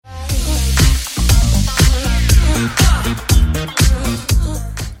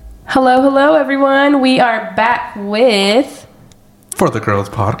Hello, hello, everyone. We are back with... For the Girls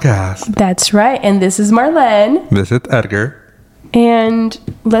Podcast. That's right. And this is Marlen. This is Edgar. And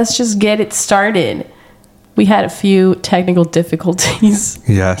let's just get it started. We had a few technical difficulties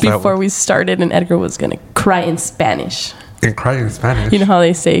before we started, and Edgar was going to cry in Spanish. And cry in Spanish? You know how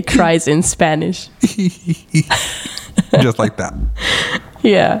they say cries in Spanish? Just like that.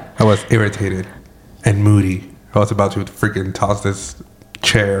 Yeah. I was irritated and moody. I was about to freaking toss this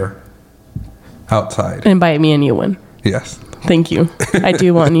chair outside. And buy me a new one. Yes. Thank you. I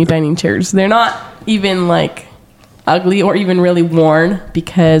do want new dining chairs. They're not even like ugly or even really worn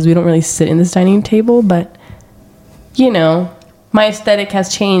because we don't really sit in this dining table, but you know, my aesthetic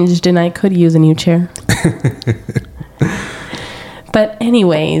has changed and I could use a new chair. But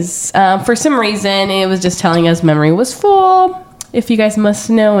anyways, for some reason it was just telling us memory was full, if you guys must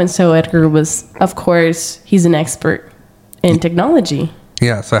know, and so Edgar was, of course, he's an expert in technology.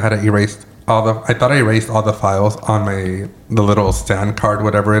 Yeah, so I had to erase I thought I erased all the files on the little stand card,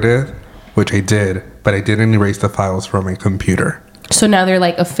 whatever it is, which I did, but I didn't erase the files from my computer. So now they're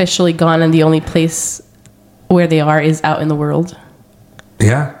like officially gone and the only place where they are is out in the world?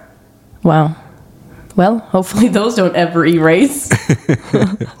 Yeah. Wow. Well, hopefully those don't ever erase.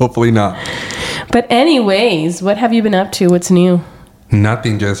 Hopefully not. But anyways, what have you been up to? What's new?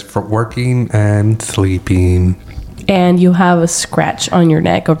 Nothing, just for working and sleeping. And you have a scratch on your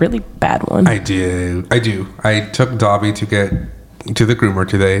neck, a really bad one. I do. I took Dobby to get to the groomer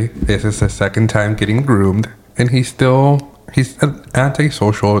today. This is the second time getting groomed. And he's an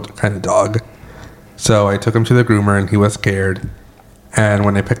antisocial kind of dog. So I took him to the groomer and he was scared. And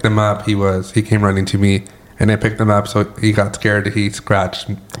when I picked him up, he came running to me. And I picked him up, so he got scared. He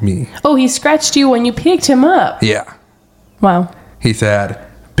scratched me. Oh, he scratched you when you picked him up? Yeah. Wow. He said,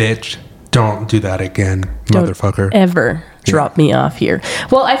 "Bitch, don't do that again, motherfucker. Don't ever drop me off here."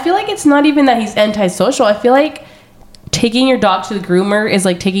 Well, I feel like it's not even that he's antisocial. I feel like taking your dog to the groomer is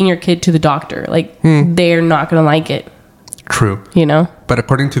like taking your kid to the doctor. Like, they're not going to like it. True. You know? But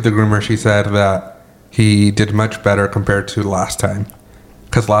according to the groomer, she said that he did much better compared to last time.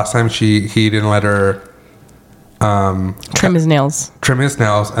 Because last time he didn't let her... trim his nails.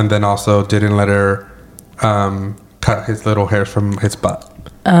 And then also didn't let her cut his little hairs from his butt.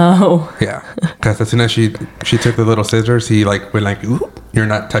 Oh. Yeah. Because as soon as she took the little scissors, he went like, "Ooh, you're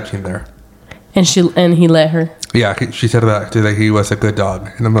not touching there." And he let her. Yeah, she said that he was a good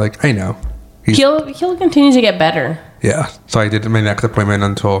dog. And I'm like, I know. He'll continue to get better. Yeah. So I did my next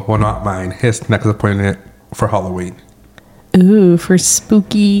appointment not mine, his next appointment for Halloween. Ooh, for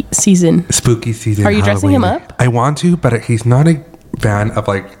spooky season. Spooky season. Are you dressing him up? I want to, but he's not a fan of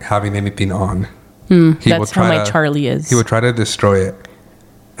having anything on. That's how my Charlie is. He would try to destroy it.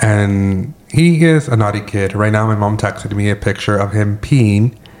 And he is a naughty kid. Right now, my mom texted me a picture of him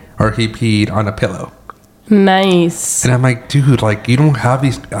peeing, or he peed on a pillow. Nice. And I'm like, dude, you don't have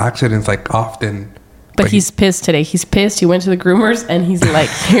these accidents often. But he's pissed today. He's pissed. He went to the groomers and he's like,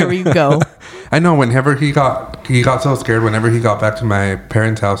 "Here we go." I know. Whenever he got so scared. Whenever he got back to my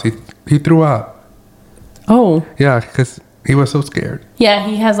parents' house, he threw up. Oh. Yeah, because he was so scared. Yeah,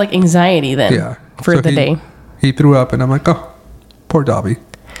 he has anxiety then. Yeah. For the day. He threw up, and I'm like, oh, poor Dobby.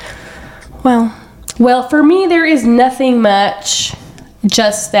 Well, for me, there is nothing much.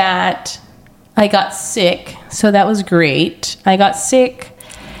 Just that I got sick, so that was great. I got sick.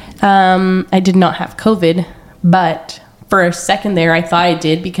 I did not have COVID, but for a second there, I thought I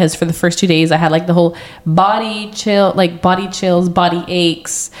did because for the first 2 days, I had the whole body chills, body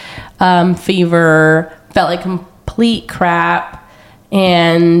aches, fever, felt like complete crap,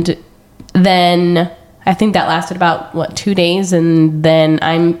 and then I think that lasted about 2 days, and then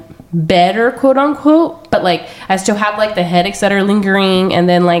I'm better, quote unquote, but I still have the headaches that are lingering, and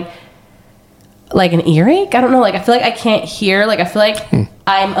then like an earache. I don't know, I feel like I can't hear, I feel like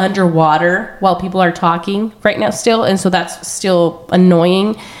I'm underwater while people are talking right now still, and so that's still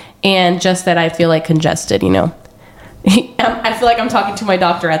annoying, and just that I feel congested, I feel like I'm talking to my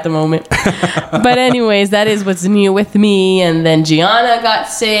doctor at the moment. But anyways, that is what's new with me. And then Gianna got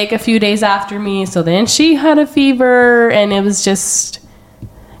sick a few days after me, so then she had a fever, and it was just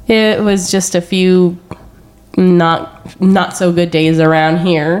a few not so good days around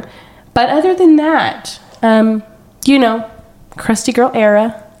here. But other than that, crusty girl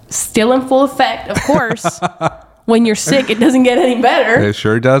era still in full effect, of course. When you're sick, it doesn't get any better. It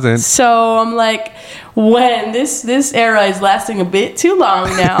sure doesn't. So I'm like, when this era is lasting a bit too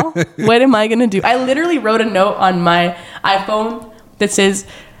long now, what am I going to do? I literally wrote a note on my iPhone that says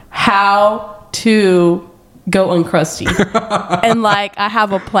how to go uncrusty. And I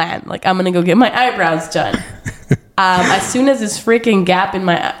have a plan. I'm going to go get my eyebrows done. As soon as this freaking gap in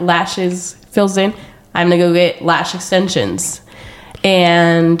my lashes fills in, I'm going to go get lash extensions.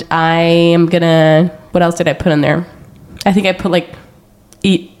 And I am going to... What else did I put in there? I think I put like...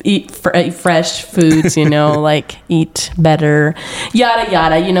 Eat fresh foods, you know, like eat better, yada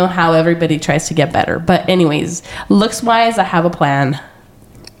yada. You know how everybody tries to get better. But anyways, looks wise, I have a plan.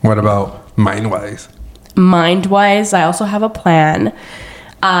 What about mind wise? Mind wise, I also have a plan.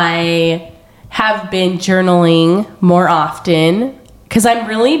 I have been journaling more often because I'm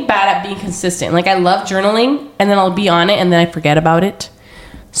really bad at being consistent. Like I love journaling and then I'll be on it and then I forget about it.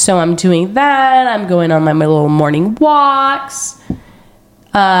 So I'm doing that. I'm going on my little morning walks.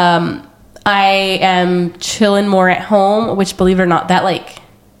 I am chilling more at home, which believe it or not,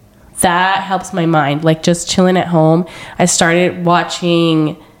 that helps my mind. Like just chilling at home. I started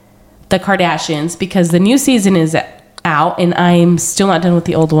watching the Kardashians because the new season is out and I'm still not done with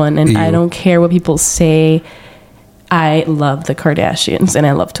the old one. And Ew. I don't care what people say. I love the Kardashians and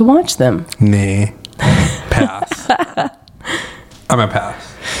I love to watch them. Nah. Pass. I'm a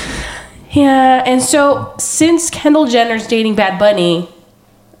pass. Yeah. And so since Kendall Jenner's dating Bad Bunny,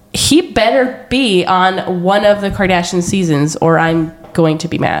 he better be on one of the Kardashian seasons or I'm going to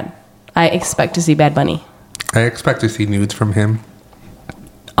be mad. I expect to see Bad Bunny. I expect to see nudes from him.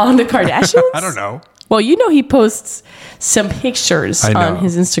 On the Kardashians? I don't know. Well, you know he posts some pictures on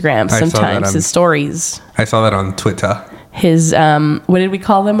his Instagram sometimes, his stories. I saw that on Twitter. His, what did we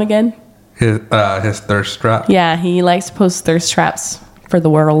call them again? His thirst trap. Yeah, he likes to post thirst traps for the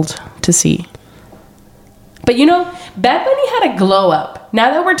world to see. But you know, Bad Bunny had a glow up. Now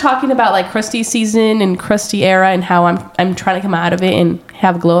that we're talking about like crusty season and crusty era and how I'm trying to come out of it and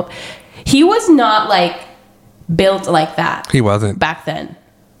have a glow up, he was not like built like that. He wasn't back then.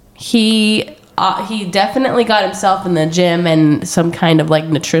 He definitely got himself in the gym and some kind of like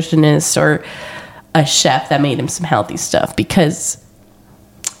nutritionist or a chef that made him some healthy stuff because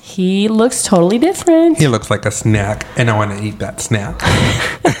he looks totally different. He looks like a snack, and I want to eat that snack.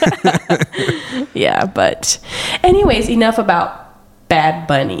 Yeah, but anyways, enough about Bad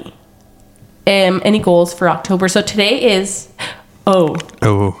Bunny. Any goals for October? So today is... Oh.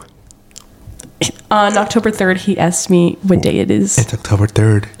 On October 3rd, he asked me what day it is. It's October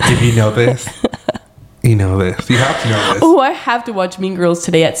 3rd. If you know this, you know this. You have to know this. Oh, I have to watch Mean Girls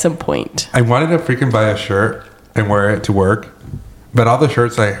today at some point. I wanted to freaking buy a shirt and wear it to work, but all the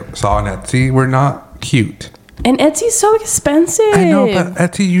shirts I saw on Etsy were not cute. And Etsy's so expensive. I know, but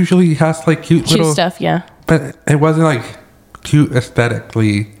Etsy usually has like cute little stuff, yeah. But it wasn't like cute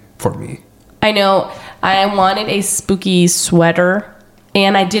aesthetically for me. I know. I wanted a spooky sweater,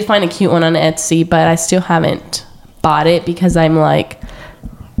 and I did find a cute one on Etsy, but I still haven't bought it because I'm like,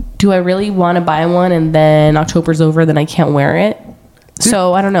 do I really want to buy one and then October's over, then I can't wear it?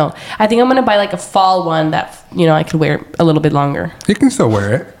 So I don't know. I think I'm going to buy like a fall one that, you know, I could wear a little bit longer. You can still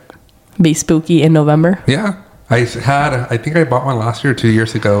wear it. Be spooky in November. Yeah. I think I bought one last year, 2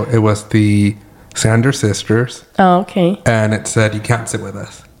 years ago. It was the Sanders sisters. Oh, okay. And it said, you can't sit with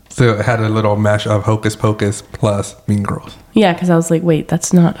us. So it had a little mesh of Hocus Pocus plus Mean Girls. Yeah, because I was like, wait,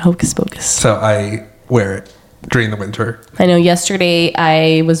 that's not Hocus Pocus. So I wear it during the winter. I know yesterday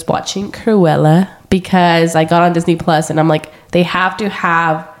I was watching Cruella because I got on Disney Plus and I'm like, they have to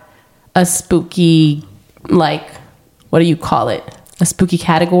have a spooky, like, what do you call it? A spooky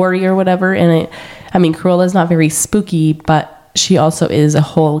category or whatever. And I mean, Cruella's not very spooky, but she also is a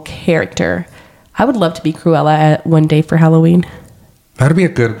whole character. I would love to be Cruella at one day for Halloween. That'd be a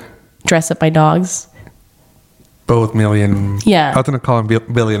good... Dress up my dogs. Both Millie and... Yeah. I was going to call him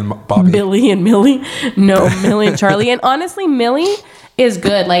Billy and Bobby. Billy and Millie? No, Millie and Charlie. And honestly, Millie is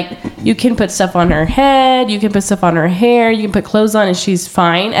good. Like, you can put stuff on her head. You can put stuff on her hair. You can put clothes on and she's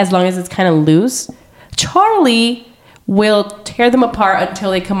fine as long as it's kind of loose. Charlie will tear them apart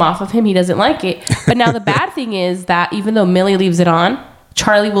until they come off of him. He doesn't like it. But now the bad thing is that even though Millie leaves it on,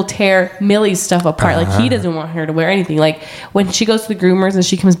 Charlie will tear Millie's stuff apart. Like, he doesn't want her to wear anything. Like, when she goes to the groomers and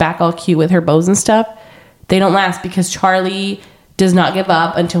she comes back all cute with her bows and stuff, they don't last because Charlie does not give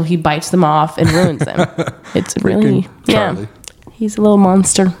up until he bites them off and ruins them. It's really... Charlie. Yeah. He's a little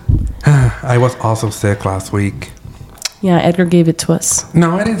monster. I was also sick last week. Yeah, Edgar gave it to us.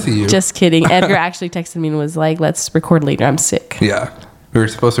 No, I didn't see you. Just kidding. Edgar actually texted me and was like, let's record later. I'm sick. Yeah. We were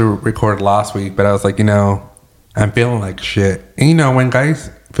supposed to record last week, but I was like, you know, I'm feeling like shit. And you know, when guys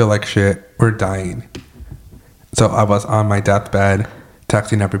feel like shit, we're dying. So I was on my deathbed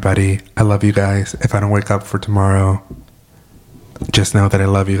texting everybody, I love you guys. If I don't wake up for tomorrow, just know that I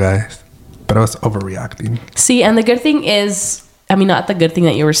love you guys. But I was overreacting. See, and the good thing is, I mean, not the good thing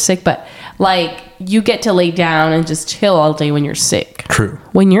that you were sick, but like, you get to lay down and just chill all day when you're sick. True.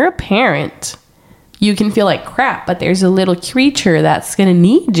 When you're a parent, you can feel like crap, but there's a little creature that's going to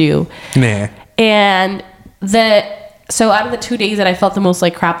need you. Nah. And so out of the 2 days that I felt the most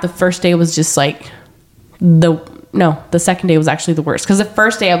like crap, the first day was just like the second day was actually the worst. Because the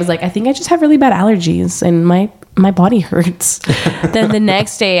first day I was like, I think I just have really bad allergies and my body hurts. Then the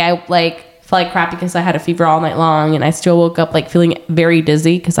next day I like felt like crap because I had a fever all night long, and I still woke up like feeling very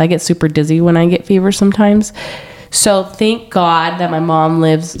dizzy because I get super dizzy when I get fever sometimes. So thank God that my mom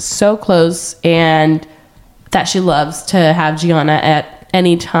lives so close and that she loves to have Gianna at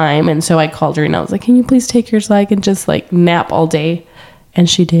any time. And so I called her and I was like, can you please take her so I can just like nap all day? And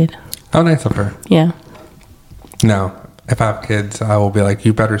she did. How nice of her. Yeah. No, if I have kids, I will be like,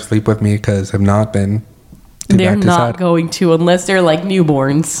 you better sleep with me, because if not, then they're not going to, unless they're like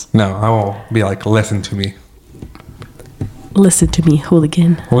newborns. No, I will be like, listen to me. Listen to me,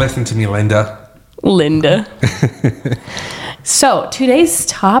 hooligan. Listen to me, Linda. So today's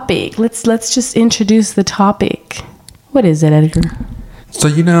topic, let's just introduce the topic. What is it, Edgar? So,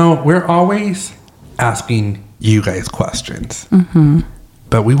 we're always asking you guys questions.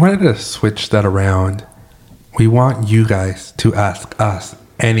 But we wanted to switch that around. We want you guys to ask us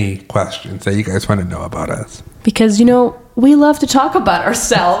any questions that you guys want to know about us. Because, we love to talk about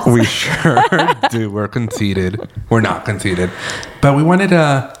ourselves. We sure do. We're conceited. We're not conceited. But we wanted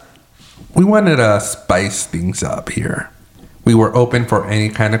to spice things up here. We were open for any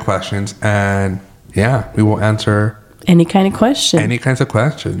kind of questions, and yeah, we will answer any kind of question. Any kinds of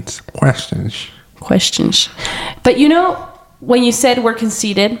questions. Questions. But when you said we're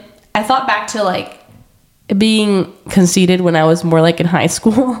conceited, I thought back to like being conceited when I was more like in high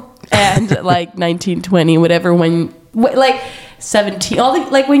school and like 19, 20, whatever, when like 17,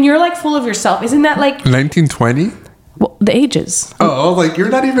 like when you're like full of yourself. Isn't that like 1920? Well, the ages. Oh, like you're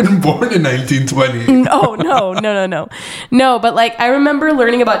not even born in 1920. No, but like I remember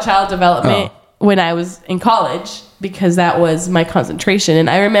learning about child development when I was in college, because that was my concentration. And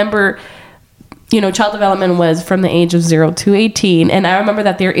I remember, child development was from the age of 0 to 18. And I remember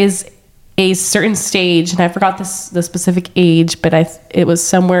that there is a certain stage, and I forgot the specific age, but it was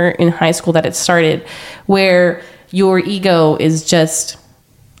somewhere in high school that it started, where your ego is just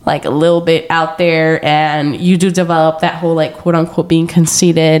like a little bit out there, and you do develop that whole like quote unquote being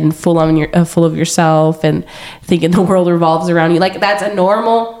conceited and full of yourself and thinking the world revolves around you. Like that's a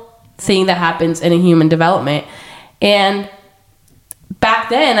normal thing that happens in a human development. And back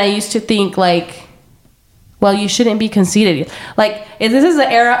then I used to think like, well, you shouldn't be conceited. Like this is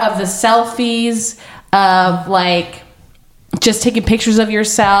the era of the selfies, of like just taking pictures of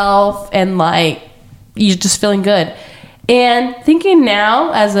yourself and like you just feeling good. And thinking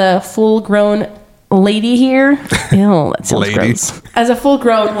now as a full-grown lady here, ew, that sounds gross. As a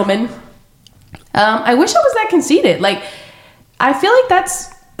full-grown woman, I wish I was that conceited. Like, I feel like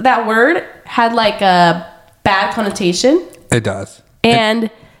that word had like a bad connotation. It does.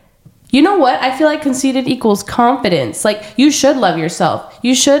 And you know what? I feel like conceited equals confidence. Like, you should love yourself.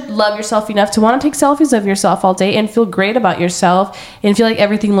 You should love yourself enough to want to take selfies of yourself all day and feel great about yourself and feel like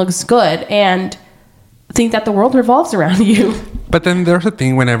everything looks good and think that the world revolves around you. But then there's a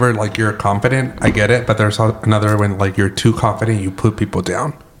thing whenever like you're confident, I get it, but there's another when like you're too confident, you put people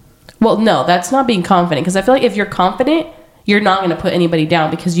down. Well, no, that's not being confident, because I feel like if you're confident, you're not going to put anybody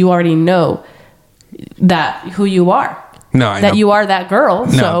down because you already know that who you are. No, I know. That you are that girl,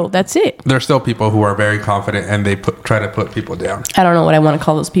 so that's it. There's still people who are very confident and they try to put people down. I don't know what I want to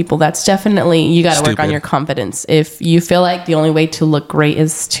call those people. That's definitely, you got to work on your confidence. If you feel like the only way to look great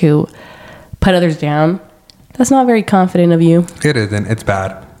is to put others down, that's not very confident of you. It isn't. It's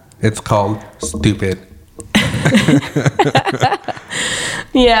bad. It's called stupid.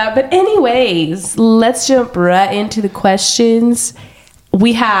 Yeah, but anyways, let's jump right into the questions.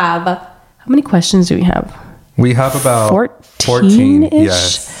 We have, how many questions do we have? We have about 14-ish.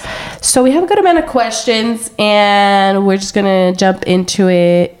 Yes. So we have a good amount of questions, and we're just going to jump into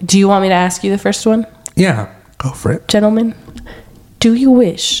it. Do you want me to ask you the first one? Yeah, go for it. Gentlemen, do you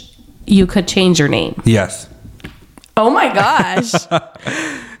wish you could change your name? Yes. Oh my gosh.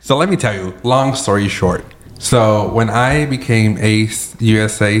 So let me tell you, long story short. So when I became a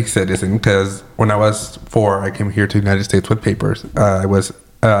USA citizen, because when I was 4, I came here to the United States with papers. I was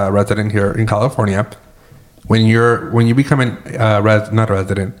a resident here in California. When you become a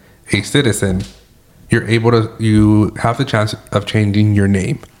citizen, you have the chance of changing your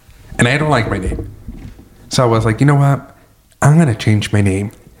name. And I don't like my name. So I was like, you know what? I'm going to change my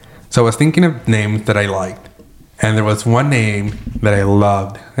name. So I was thinking of names that I liked. And there was one name that I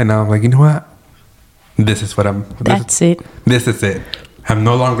loved. And I was like, you know what? This is it. This is it. I'm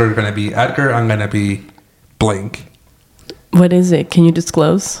no longer going to be Edgar. I'm going to be blank. What is it? Can you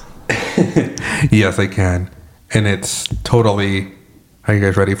disclose? Yes, I can. And it's totally... Are you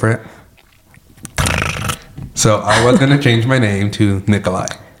guys ready for it? So I was going to change my name to Nikolai.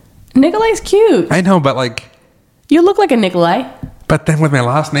 Nikolai's cute. I know, but like... You look like a Nikolai. But then with my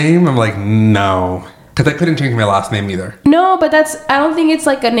last name, I'm like, no. Because I couldn't change my last name either. No, but I don't think it's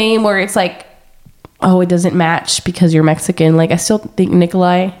like a name where it's like, oh, it doesn't match because you're Mexican. Like, I still think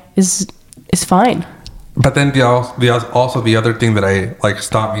Nikolai is fine. But then the other thing that I like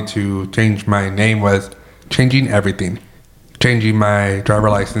stopped me to change my name was changing everything. Changing my driver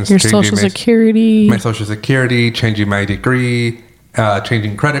license. Your social security. My social security, changing my degree,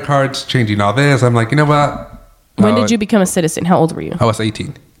 changing credit cards, changing all this. I'm like, you know what? When did you become a citizen? How old were you? I was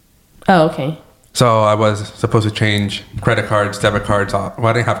 18. Oh, okay. So I was supposed to change credit cards, debit cards. Well,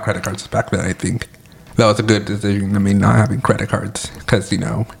 I didn't have credit cards back then, I think. That was a good decision. I mean, not having credit cards. Because,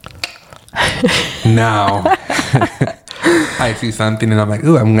 now I see something and I'm like,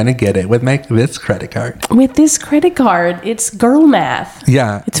 ooh, I'm going to get it with this credit card. With this credit card, it's girl math.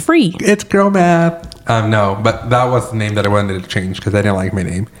 Yeah. It's free. It's girl math. No, but that was the name that I wanted to change because I didn't like my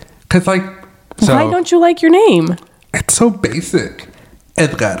name. Because, like... So, why don't you like your name? It's so basic.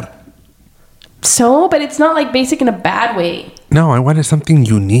 Edgar. So, but it's not like basic in a bad way. No, I wanted something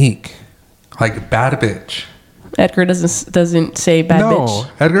unique. Like bad bitch. Edgar doesn't say bad bitch.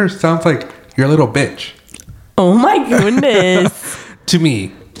 No, Edgar sounds like your little bitch. Oh my goodness. To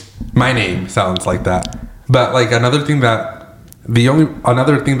me, my name sounds like that. But like another thing that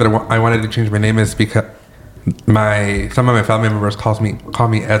I wanted to change my name is because some of my family members call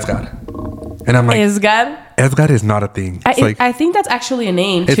me Edgar. And I'm like, Edgar? Edgar is not a thing. I think that's actually a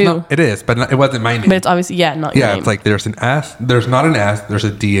name too. It is, but it wasn't my name. But it's obviously, not your name. It's like there's an S. There's not an S. There's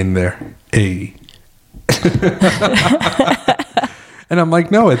a D in there. A. And I'm like,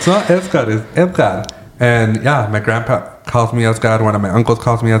 no, it's not Edgar. It's Edgar. And yeah, my grandpa calls me Edgar. One of my uncles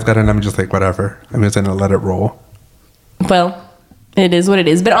calls me Edgar. And I'm just like, whatever. I'm just going to let it roll. Well, it is what it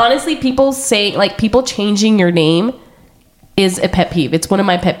is. But honestly, people changing your name is a pet peeve. It's one of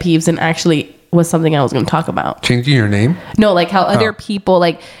my pet peeves and actually was something I was going to talk about. Changing your name? No, like how other people,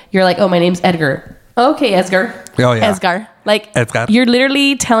 like, you're like, oh, my name's Edgar. Okay, Edgar. Oh, yeah. Edgar. Like, Edgar. You're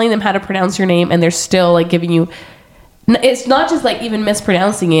literally telling them how to pronounce your name and they're still, like, giving you... It's not just, like, even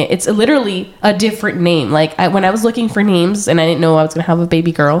mispronouncing it. It's literally a different name. Like, when I was looking for names and I didn't know I was going to have a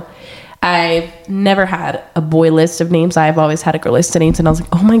baby girl, I've never had a boy list of names. I've always had a girl list of names. And I was like,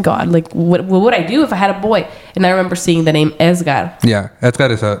 oh, my God. Like, what would I do if I had a boy? And I remember seeing the name Edgar. Yeah,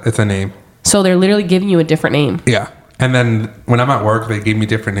 Edgar it's a name. So they're literally giving you a different name. Yeah. And then when I'm at work, they give me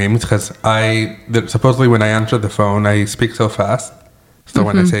different names because supposedly when I answer the phone, I speak so fast. So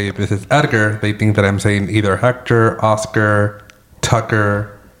when I say this is Edgar, they think that I'm saying either Hector, Oscar,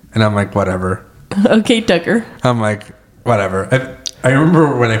 Tucker, and I'm like, whatever. Okay, Tucker. I'm like, whatever. I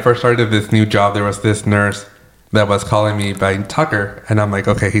remember when I first started this new job, there was this nurse that was calling me by Tucker, and I'm like,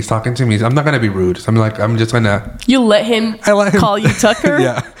 okay, he's talking to me. I'm not going to be rude. So I'm like, I'm just going to... You let him call you Tucker?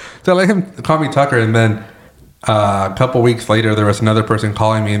 Yeah. So I let him call me Tucker, and then a couple weeks later, there was another person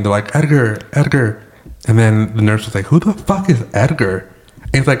calling me, and they're like, Edgar. And then the nurse was like, who the fuck is Edgar?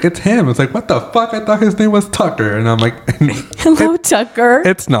 And it's like, it's him. It's like, what the fuck? I thought his name was Tucker. And I'm like... Hello, Tucker.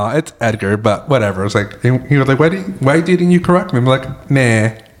 It's not. It's Edgar, but whatever. It's like, he was like, why didn't you correct me? I'm like, nah.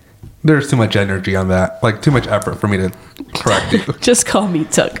 There's too much energy on that. Like, too much effort for me to correct you. Just call me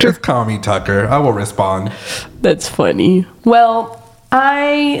Tucker. Just call me Tucker. I will respond. That's funny. Well,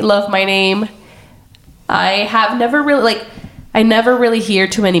 I love my name. I never really hear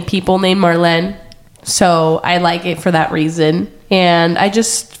too many people named Marlen. So I like it for that reason. And I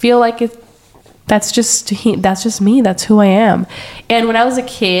just feel like that's just me. That's who I am. And when I was a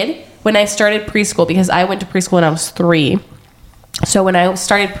kid, when I started preschool, because I went to preschool when I was 3. So when I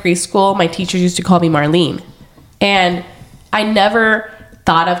started preschool, my teachers used to call me Marlene. And I never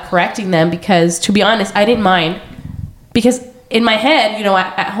thought of correcting them because, to be honest, I didn't mind. Because in my head,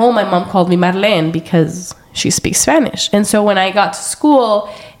 at home, my mom called me Marlen because she speaks Spanish. And so when I got to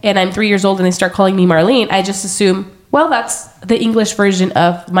school and I'm 3 years old and they start calling me Marlene, I just assume, well, that's the English version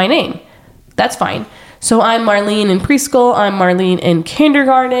of my name. That's fine. So I'm Marlene in preschool. I'm Marlene in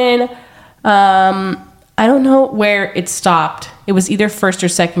kindergarten. I don't know where it stopped. It was either first or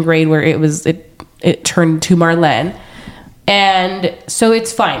second grade where it turned to Marlen. And so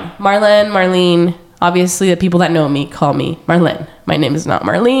it's fine. Marlene. Obviously, the people that know me call me Marlen. My name is not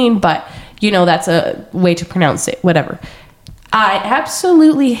Marlene, but, that's a way to pronounce it. Whatever. I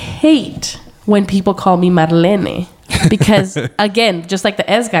absolutely hate when people call me Marlene. Because, again, just like the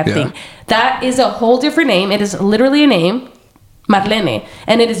Edgar thing, that is a whole different name. It is literally a name, Marlene,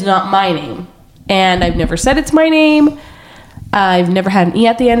 and it is not my name. And I've never said it's my name. I've never had an E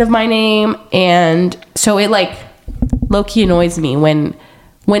at the end of my name. And so it like low-key annoys me when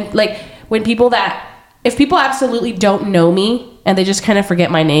people if people absolutely don't know me and they just kind of forget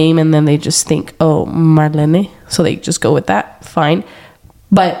my name and then they just think, oh, Marlene. So they just go with that. Fine.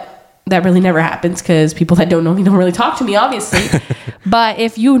 But that really never happens because people that don't know me don't really talk to me, obviously. But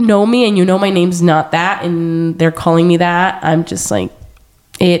if you know me and you know my name's not that and they're calling me that, I'm just like,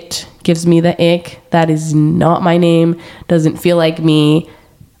 it gives me the ick. That is not my name. Doesn't feel like me.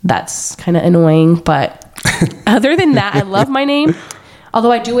 That's kind of annoying. But other than that, I love my name.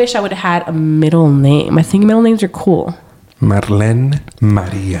 Although I do wish I would have had a middle name. I think middle names are cool. Marlen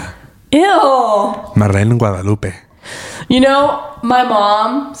Maria. Ew. Marlen Guadalupe. You know, my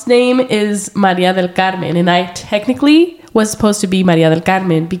mom's name is Maria del Carmen, and I technically was supposed to be Maria del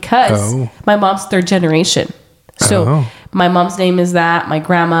Carmen because my mom's third generation. So my mom's name is that, my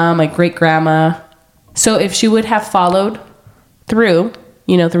grandma, my great-grandma. So if she would have followed through,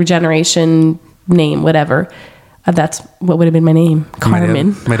 through generation, name, whatever, that's what would have been my name,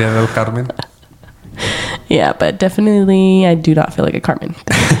 Carmen. Maria del Carmen. Yeah, but definitely I do not feel like a Carmen.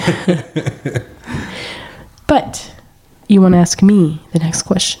 But you want to ask me the next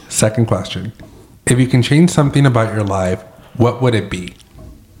question. Second question. If you can change something about your life, what would it be?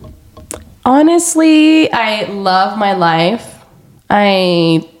 Honestly, I love my life.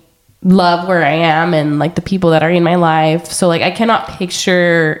 I love where I am and like the people that are in my life. So like I cannot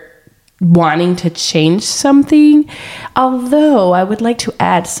picture wanting to change something. Although I would like to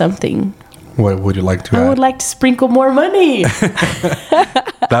add something. What would you like to add? I would like to sprinkle more money.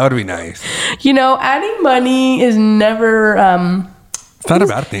 That would be nice. Adding money is never... it's not a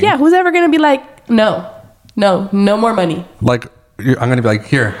bad thing. Yeah, who's ever going to be like, no more money. Like, I'm going to be like,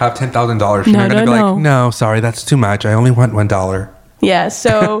 here, have $10,000. And you're going to be like, no, sorry, that's too much. I only want $1. Yeah,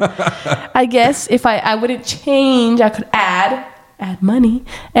 so I guess if I wouldn't change, I could add money.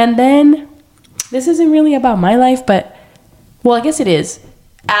 And then, this isn't really about my life, but, well, I guess it is.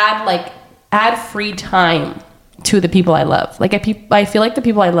 Add free time to the people I love. Like I feel like the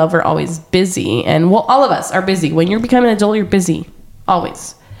people I love are always busy, and well, all of us are busy. When you're becoming an adult, you're busy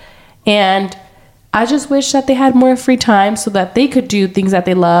always. And I just wish that they had more free time so that they could do things that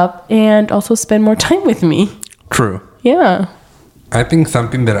they love and also spend more time with me. True. Yeah. I think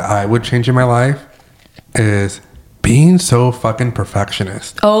something that I would change in my life is being so fucking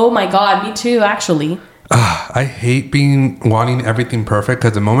perfectionist. Oh my God, me too, actually. I hate wanting everything perfect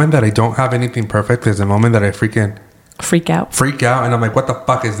because the moment that I don't have anything perfect is the moment that I freak out. And I'm like, what the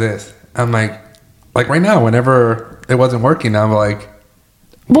fuck is this? I'm like right now, whenever it wasn't working, I'm like,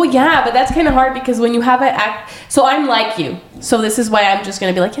 well, yeah, but that's kind of hard because when you have so I'm like you. So this is why I'm just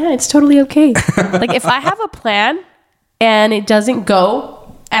going to be like, yeah, it's totally okay. Like if I have a plan and it doesn't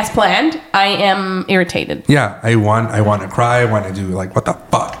go as planned, I am irritated. Yeah, I want to cry. I want to do like, what the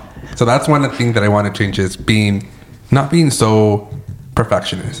fuck? So that's one of the things that I want to change is not being so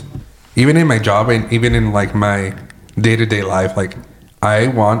perfectionist. Even in my job and even in like my day-to-day life, like I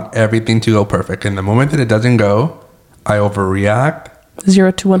want everything to go perfect. And the moment that it doesn't go, I overreact.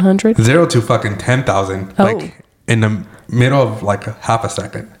 0 to 100? 0 to fucking 10,000. Oh. Like in the middle of like half a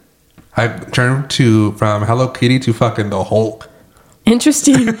second. I turned from Hello Kitty to fucking the Hulk.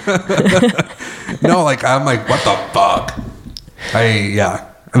 Interesting. No, like I'm like, what the fuck?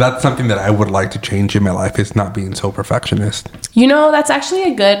 And that's something that I would like to change in my life is not being so perfectionist. That's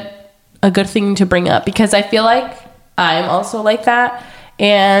actually a good thing to bring up because I feel like I'm also like that,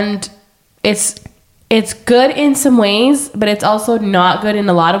 and it's good in some ways, but it's also not good in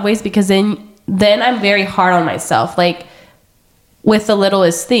a lot of ways because then I'm very hard on myself. Like with the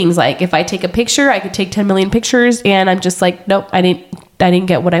littlest things, like if I take a picture, I could take 10 million pictures, and I'm just like, nope, I didn't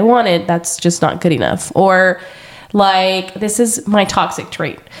get what I wanted. That's just not good enough. Or like, this is my toxic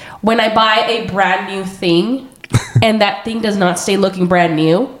trait. When I buy a brand new thing and that thing does not stay looking brand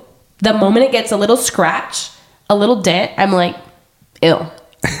new, the moment it gets a little scratch, a little dent, I'm like, ew,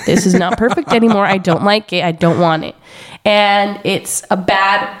 this is not perfect anymore. I don't like it. I don't want it. And it's a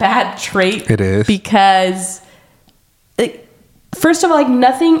bad trait. It is. Because, first of all, like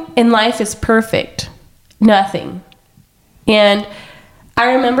nothing in life is perfect. Nothing. And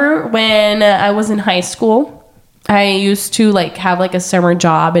I remember when I was in high school, I used to like have like a summer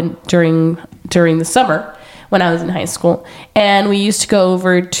job and during the summer when I was in high school, and we used to go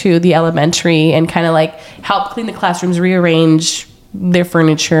over to the elementary and kind of like help clean the classrooms, rearrange their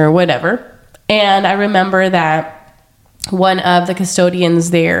furniture, whatever. And I remember that one of the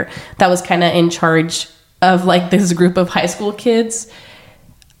custodians there that was kind of in charge of like this group of high school kids,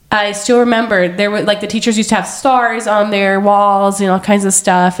 I still remember there were like the teachers used to have stars on their walls and all kinds of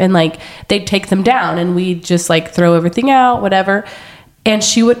stuff, and like they'd take them down and we'd just like throw everything out, whatever. And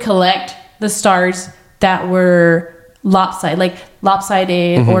she would collect the stars that were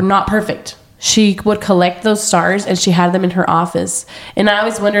lopsided or not perfect. She would collect those stars and she had them in her office. And I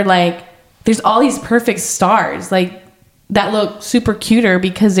always wondered, like, there's all these perfect stars like that look super cuter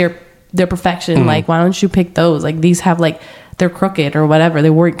because they're perfection. Like, why don't you pick those? Like, these have like, they're crooked or whatever,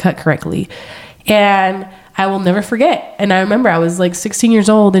 they weren't cut correctly. And I will never forget. And I remember I was like 16 years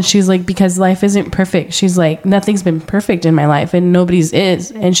old and she's like, because life isn't perfect. She's like, nothing's been perfect in my life and nobody's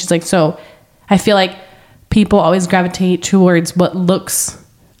is. And she's like, so I feel like people always gravitate towards what looks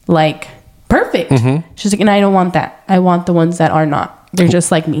like perfect. She's like, and I don't want that. I want the ones that are not. They're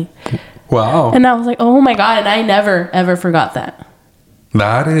just like me. Wow. And I was like, oh my God. And I never, ever forgot that.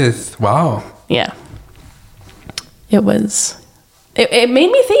 That is, wow. Yeah. It made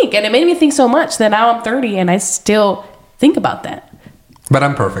me think, and it made me think so much that now I'm 30 and I still think about that. But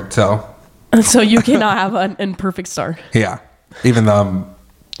I'm perfect, so. So you cannot have an imperfect star. Yeah. Even though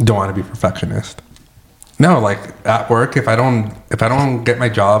I don't want to be perfectionist. No, like at work, if I don't get my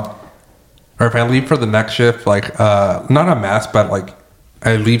job, or if I leave for the next shift, like not a mess, but like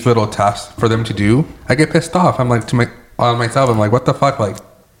I leave little tasks for them to do, I get pissed off. I'm like on myself, I'm like, what the fuck? Like,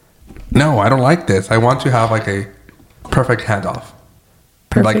 no, I don't like this. I want to have like a perfect handoff.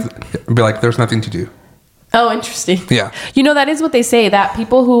 Perfect. Be like, there's nothing to do. Oh, interesting. Yeah. You know, that is what they say, that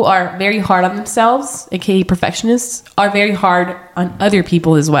people who are very hard on themselves, aka perfectionists, are very hard on other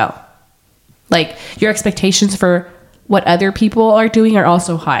people as well. Like, your expectations for what other people are doing are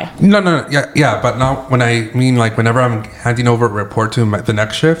also high. No. Yeah. But now when I mean, like, whenever I'm handing over a report to the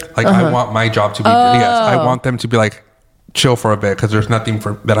next shift, like, I want my job to be, yes, I want them to be like, chill for a bit because there's nothing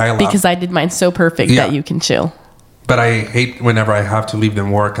that I allow. Because I did mine so perfect that you can chill. But I hate whenever I have to leave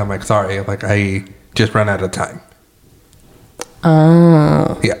them work. I'm like, sorry, like I just ran out of time.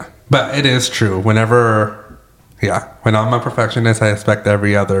 Oh. Yeah. But it is true. When I'm a perfectionist, I expect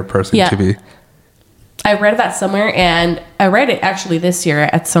every other person to be. I read that somewhere, and I read it actually this year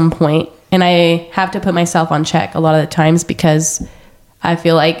at some point, and I have to put myself on check a lot of the times because I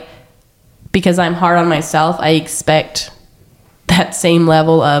feel like because I'm hard on myself, I expect that same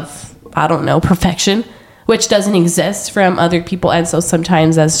level of, I don't know, perfection, which doesn't exist from other people. And so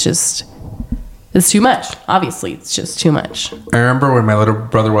sometimes it's too much. Obviously, it's just too much. I remember when my little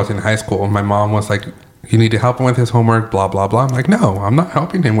brother was in high school, my mom was like, you need to help him with his homework, blah, blah, blah. I'm like, no, I'm not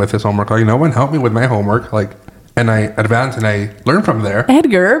helping him with his homework. Like, no one helped me with my homework. Like, and I advanced and I learned from there.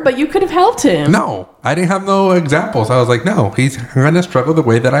 Edgar, but you could have helped him. No, I didn't have no examples. I was like, no, he's going to struggle the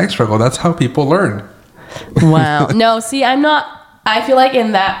way that I struggle. That's how people learn. Wow. No, see, I feel like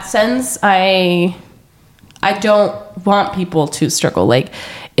in that sense, I don't want people to struggle. Like,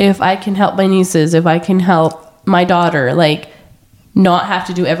 if I can help my nieces, if I can help my daughter, like, not have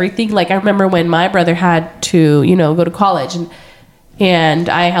to do everything. Like, I remember when my brother had to, go to college and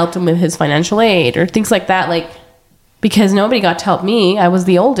I helped him with his financial aid or things like that. Like, because nobody got to help me. I was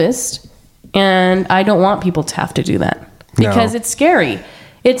the oldest, and I don't want people to have to do that because it's scary.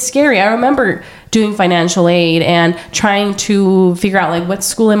 It's scary. I remember doing financial aid and trying to figure out, like, what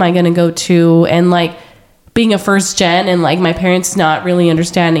school am I going to go to, and like being a first gen and like my parents not really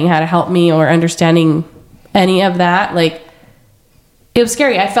understanding how to help me or understanding any of that. Like, it was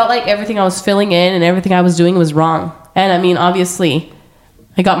scary. I felt like everything I was filling in and everything I was doing was wrong. And I mean, obviously,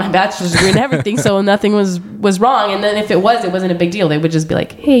 I got my bachelor's degree and everything, so nothing was wrong. And then if it wasn't a big deal. They would just be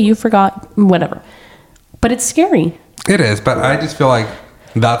like, hey, you forgot, whatever. But it's scary. It is, but I just feel like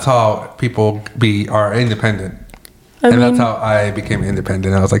that's how people are independent. That's how I became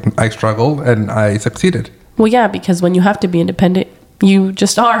independent. I was like, I struggled and I succeeded. Well, yeah, because when you have to be independent, you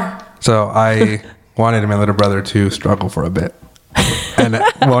just are. So I wanted my little brother to struggle for a bit. And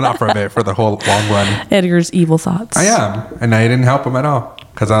well, not for a bit, for the whole long run. Edgar's evil thoughts. I am, and I didn't help him at all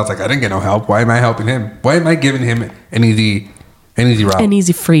because I was like, I didn't get no help. Why am I helping him? Why am I giving him an easy route? An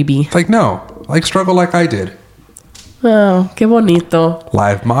easy freebie. It's like, no, like struggle like I did. Oh, qué bonito.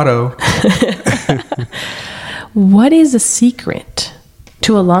 Life motto. What is a secret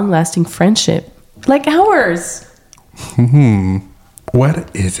to a long-lasting friendship like ours?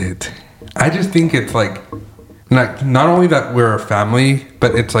 What is it? I just think it's like. Not only that we're a family,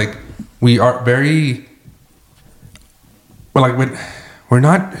 but it's like we are very, we're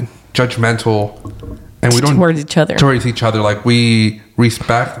not judgmental, and we don't towards each other. Like, we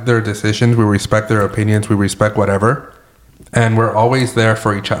respect their decisions, we respect their opinions, we respect whatever, and we're always there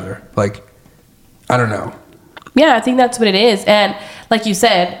for each other. Like, I don't know. Yeah, I think that's what it is. And like you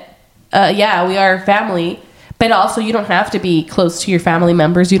said, we are family, But also, you don't have to be close to your family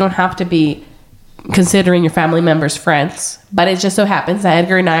members. You don't have to be considering your family members friends. But it just so happens that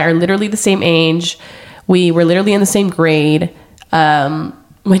Edgar and I are literally the same age. We were literally in the same grade.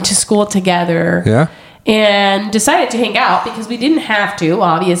 Went to school together. Yeah. And decided to hang out because we didn't have to,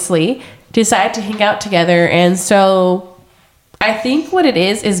 obviously. Decided to hang out together. And so I think what it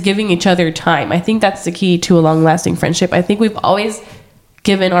is giving each other time. I think that's the key to a long-lasting friendship. I think we've always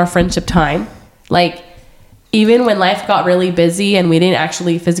given our friendship time. Like, even when life got really busy and we didn't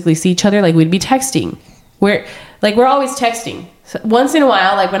actually physically see each other, like, we'd be texting. We're always texting. So once in a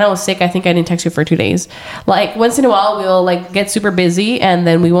while, like when I was sick, I think I didn't text you for 2 days. Like, once in a while, we'll like get super busy and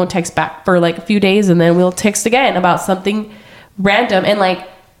then we won't text back for like a few days, and then we'll text again about something random. And like,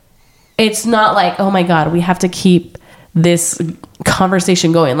 it's not like, oh my God, we have to keep this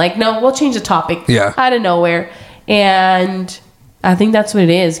conversation going. Like, no, we'll change the topic out of nowhere. And I think that's what it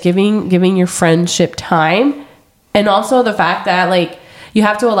is, giving your friendship time. And also the fact that, like, you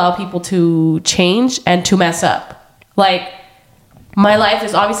have to allow people to change and to mess up. Like, my life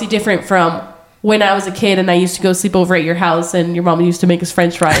is obviously different from when I was a kid and I used to go sleep over at your house and your mom used to make us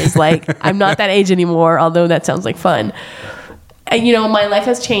French fries. Like, I'm not that age anymore, although that sounds like fun. And, you know, my life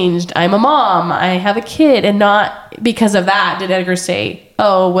has changed. I'm a mom. I have a kid. And not because of that did Edgar say,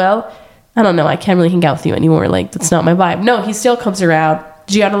 oh, well, I don't know, I can't really hang out with you anymore. Like, that's not my vibe. No, he still comes around.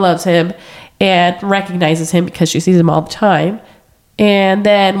 Gianna loves him and recognizes him because she sees him all the time. And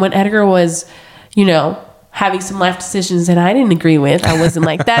then when Edgar was, you know, having some life decisions that I didn't agree with, I wasn't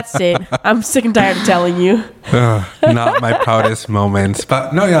like, that's it. I'm sick and tired of telling you. Not my proudest moments.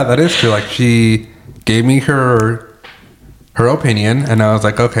 But no, yeah, that is true. Like, she gave me her opinion, and I was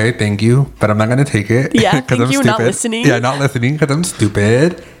like, okay, thank you, but I'm not going to take it. Yeah, thank I'm you, stupid. not listening. Yeah, not listening because I'm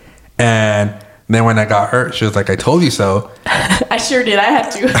stupid. And then when I got hurt, she was like, I told you so. I sure did. I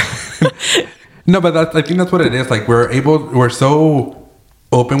had to. No, but I think that's what it is. Like, we're so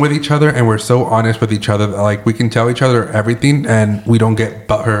open with each other and we're so honest with each other that, like, we can tell each other everything and we don't get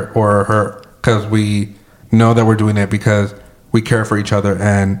butthurt or hurt because we know that we're doing it because we care for each other.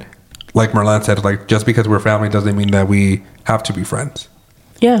 And like Marlen said, like, just because we're family doesn't mean that we have to be friends.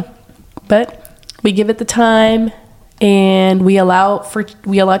 Yeah, but we give it the time. And we allow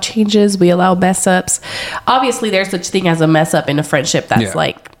changes, we allow mess ups. Obviously, there's such thing as a mess up in a friendship. That's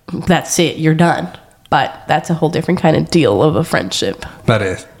like, that's it, you're done. But that's a whole different kind of deal of a friendship. That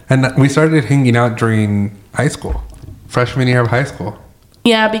is. And we started hanging out during high school, freshman year of high school.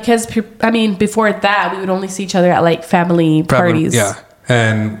 Yeah, because, I mean, before that, we would only see each other at like family parties. Yeah.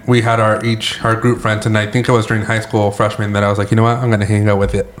 And we had our group friends. And I think it was during high school, freshman, that I was like, you know what? I'm going to hang out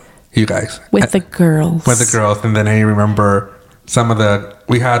with you guys. With the girls. And then I remember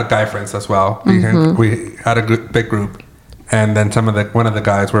we had guy friends as well. We had a big group. And then one of the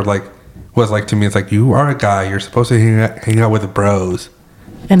guys was like to me, it's like, you are a guy. You're supposed to hang out with the bros.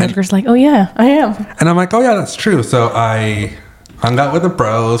 And Edgar's like, oh yeah, I am. And I'm like, oh yeah, that's true. So I hung out with the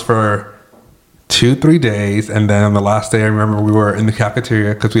bros for 2-3 days. And then on the last day, I remember we were in the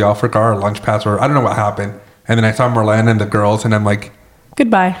cafeteria because we all forgot our lunch pass, or I don't know what happened. And then I saw Marlen and the girls, and I'm like,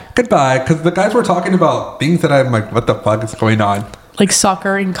 Goodbye. Because the guys were talking about things that I'm like, what the fuck is going on? Like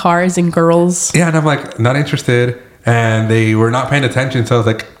soccer and cars and girls. Yeah, and I'm like, not interested. And they were not paying attention. So I was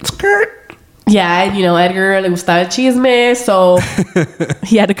like, skirt. Yeah, and you know, Edgar le gustaba chisme, so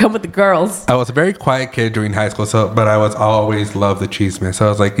he had to come with the girls. I was a very quiet kid during high school, but I was always loved the chisme. So I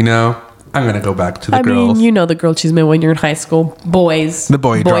was like, you know, I'm going to go back to the girls. I mean, you know the girl chisme when you're in high school. Boys. The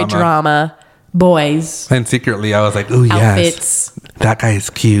boy drama. Boys. And secretly, I was like, oh, yes. Outfits. That guy is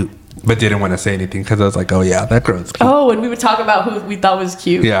cute. But didn't want to say anything because I was like, oh, yeah, that girl's cute. Oh, and we would talk about who we thought was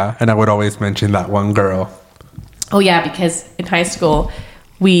cute. Yeah, and I would always mention that one girl. Oh, yeah, because in high school,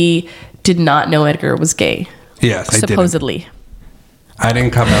 we did not know Edgar was gay. Yes, supposedly. I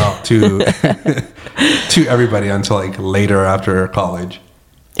didn't come out to to everybody until like later after college.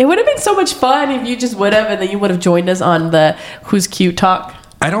 It would have been so much fun if you just would have, and then you would have joined us on the Who's Cute talk.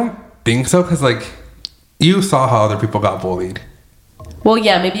 I don't think so, because like you saw how other people got bullied. Well,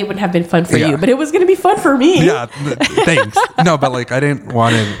 yeah, maybe it wouldn't have been fun for you, but it was going to be fun for me. Yeah, thanks. No, but like I didn't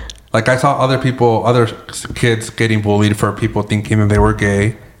want to. Like I saw other kids getting bullied for people thinking that they were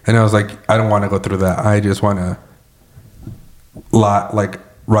gay, and I was like, I don't want to go through that. I just want to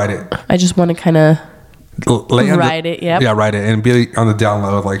write it. I just want to kind of write it. Yeah. Yeah, write it and be on the down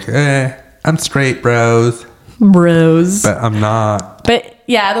low. Like, I'm straight, bros. But I'm not. But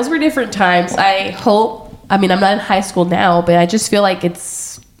yeah, those were different times. I mean, I'm not in high school now, but I just feel like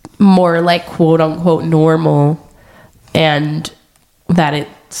it's more like quote unquote normal, and that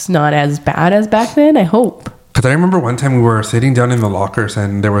it's not as bad as back then. I hope. Because I remember one time we were sitting down in the lockers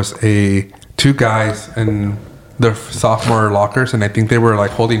and there was two guys, and their sophomore lockers, and I think they were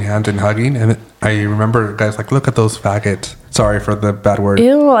like holding hands and hugging. And I remember guys like, look at those faggots. Sorry for the bad word.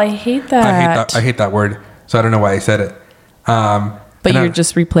 Ew, I hate that. I hate that word. So I don't know why I said it. But you're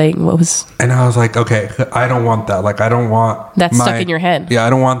just replaying what was. And I was like, okay, I don't want that. Like, I don't want that stuck in your head. Yeah, I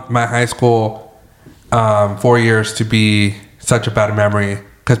don't want my high school 4 years to be such a bad memory.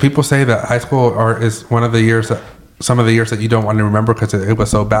 Because people say that high school is one of the years that, some of the years that you don't want to remember because it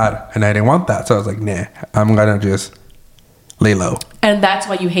was so bad. And I didn't want that. So I was like, nah, I'm going to just lay low. And that's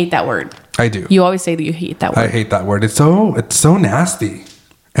why you hate that word. I do. You always say that you hate that word. I hate that word. It's so nasty.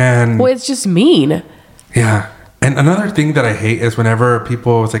 And well, it's just mean. Yeah. And another thing that I hate is whenever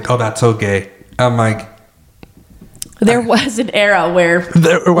people was like, oh, that's so gay. I'm like... There was an era where...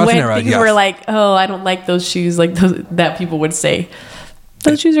 There was an era, things were like, oh, I don't like those shoes. Like that people would say.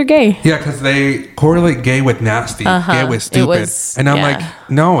 Those shoes are gay. Yeah, because they correlate gay with nasty. Gay with stupid. And I'm like,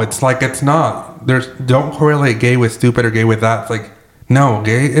 no, it's like, it's not. Don't correlate gay with stupid or gay with that. It's like, no,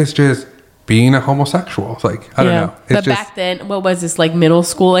 gay is just being a homosexual. It's like, I don't know. It's but back then, what was this, like middle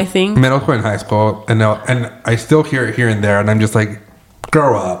school, I think? Middle school and high school. And I still hear it here and there. And I'm just like,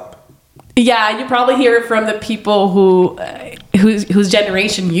 grow up. Yeah, you probably hear it from the people whose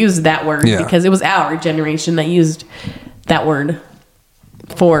generation used that word. Yeah. Because it was our generation that used that word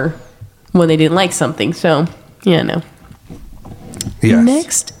for when they didn't like something. So, yeah, no. Yes.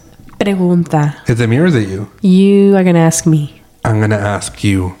 Next pregunta. Is it me or is it you? You are going to ask me. I'm going to ask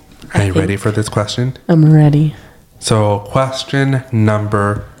you. Are you ready for this question? I'm ready. So, question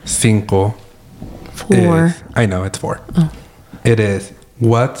number 5. 4. I know, it's 4. Oh. It is,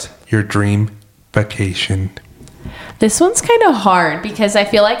 what's your dream vacation? This one's kind of hard because I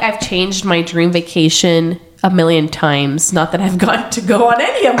feel like I've changed my dream vacation a million times. Not that I've gotten to go on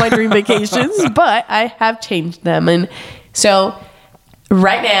any of my dream vacations, but I have changed them. And so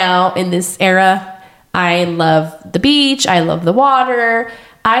right now in this era, I love the beach. I love the water.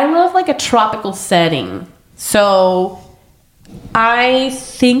 I love like a tropical setting. So I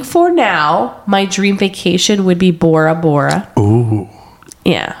think for now, my dream vacation would be Bora Bora. Ooh.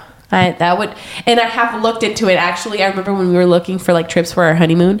 Yeah. That would, and I have looked into it. Actually, I remember when we were looking for like trips for our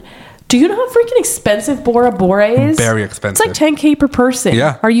honeymoon. Do you know how freaking expensive Bora Bora is? Very expensive. It's like $10,000 per person.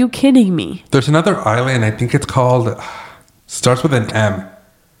 Yeah. Are you kidding me? There's another island. I think it's called, starts with an M.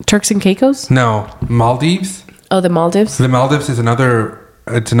 Turks and Caicos? No, Maldives. Oh, the Maldives? The Maldives is another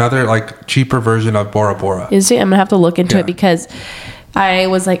like cheaper version of Bora Bora. Is it? I'm going to have to look into it because I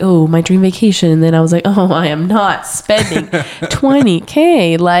was like, oh, my dream vacation. And then I was like, oh, I am not spending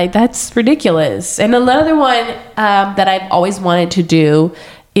 $20,000. Like, that's ridiculous. And another one that I've always wanted to do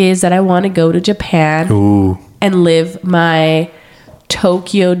is that I want to go to Japan and live my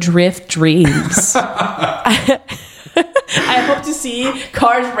Tokyo drift dreams. I hope to see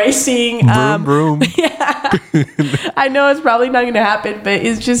cars racing. Vroom, vroom. Yeah. I know it's probably not going to happen, but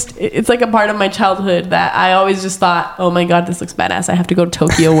it's like a part of my childhood that I always just thought, oh my God, this looks badass. I have to go to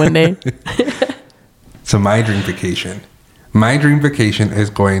Tokyo one day. So my dream vacation is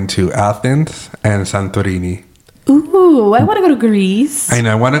going to Athens and Santorini. Ooh, I want to go to Greece. I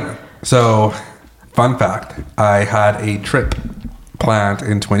know. So, fun fact, I had a trip planned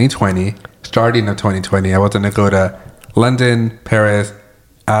in 2020. Starting in 2020, I was going to go to London, Paris,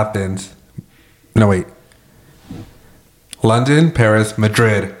 Athens. No, wait. London, Paris,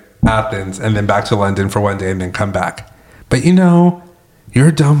 Madrid, Athens, and then back to London for one day and then come back. But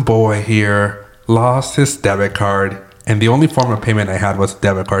your dumb boy here lost his debit card. And the only form of payment I had was a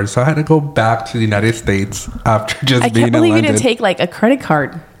debit card. So I had to go back to the United States after just being in London. I can't believe you didn't take like a credit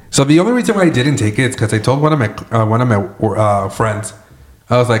card. So the only reason why I didn't take it is because I told one of my friends,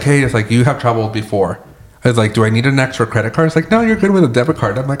 I was like, hey, it's like, you have traveled before. I was like, do I need an extra credit card? It's like, no, you're good with a debit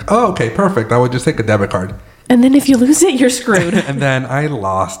card. I'm like, oh, okay, perfect. I would just take a debit card. And then if you lose it, you're screwed. And then I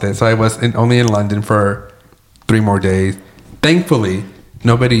lost it. So I was only in London for 3 more days. Thankfully,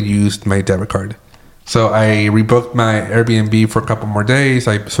 nobody used my debit card. So I rebooked my Airbnb for a couple more days.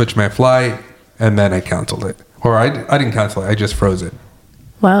 I switched my flight and then I canceled it. Or I didn't cancel it. I just froze it.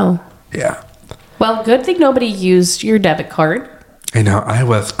 Wow. Yeah. Well, good thing nobody used your debit card. I know. I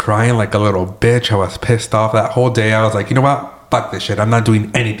was crying like a little bitch. I was pissed off that whole day. I was like, you know what? Fuck this shit. I'm not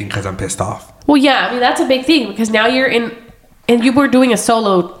doing anything because I'm pissed off. Well, yeah. I mean, that's a big thing because now you're in... And you were doing a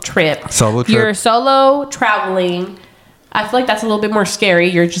solo trip. You're solo traveling. I feel like that's a little bit more scary.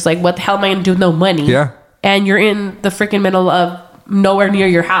 You're just like, what the hell am I going to do with no money? Yeah. And you're in the freaking middle of nowhere near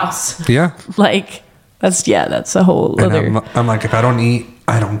your house. Yeah. Like, that's a whole other... I'm like, if I don't eat,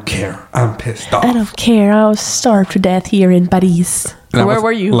 I don't care. I'm pissed off. I don't care. I was starved to death here in Paris. Where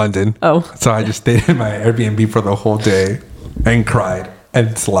were you? London. Oh. So I just stayed in my Airbnb for the whole day and cried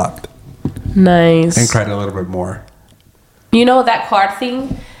and slept. Nice. And cried a little bit more. You know that card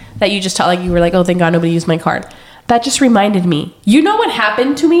thing that you just taught, like you were like, oh, thank God nobody used my card. That just reminded me. You know what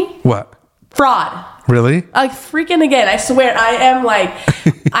happened to me? What? Fraud. Really? Like freaking again. I swear I am like,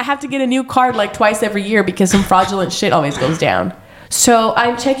 I have to get a new card like twice every year because some fraudulent shit always goes down. So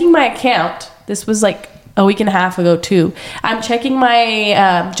I'm checking my account. This was like a week and a half ago too. I'm checking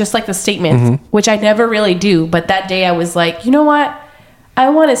my, just like the statements, which I never really do. But that day I was like, you know what? I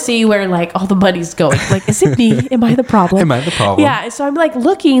want to see where like all the money's going. Like, is it me? Am I the problem? Am I the problem? Yeah. So I'm like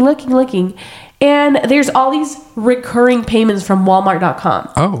looking. And there's all these recurring payments from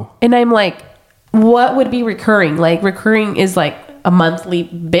Walmart.com. Oh. And I'm like, what would be recurring? Like recurring is like a monthly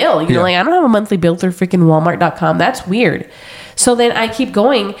bill. You know, like I don't have a monthly bill through freaking Walmart.com. That's weird. So then I keep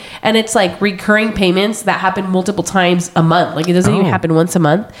going and it's like recurring payments that happen multiple times a month. Like it doesn't even happen once a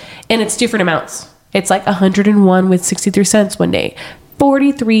month. And it's different amounts. It's like 101 with 63 cents one day.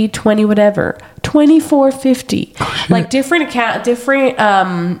 43.20 whatever. 24.50. Like different account, different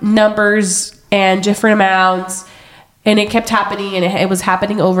numbers and different amounts. And it kept happening, and it was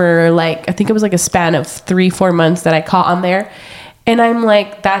happening over like, I think it was like a span of 3-4 months that I caught on there. And I'm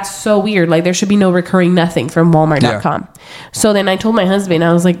like, that's so weird. Like there should be no recurring nothing from Walmart.com. Yeah. So then I told my husband,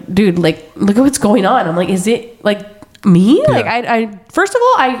 I was like, dude, like, look at what's going on. I'm like, is it like me? Yeah. Like I first of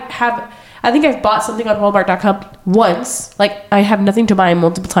all, I think I've bought something on Walmart.com once. Like I have nothing to buy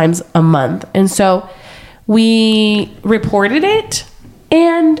multiple times a month. And so we reported it.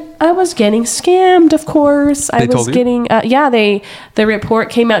 And I was getting scammed, of course. The report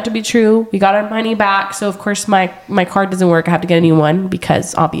came out to be true. We got our money back. So, of course, my card doesn't work. I have to get a new one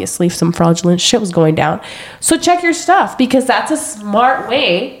because, obviously, some fraudulent shit was going down. So, check your stuff because that's a smart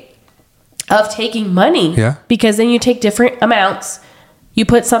way of taking money. Yeah. Because then you take different amounts. You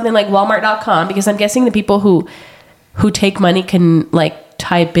put something like Walmart.com because I'm guessing the people who take money can, like,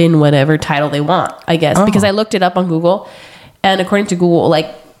 type in whatever title they want, I guess. Oh. Because I looked it up on Google. And according to Google,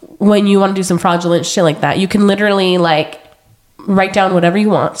 like when you want to do some fraudulent shit like that, you can literally like write down whatever you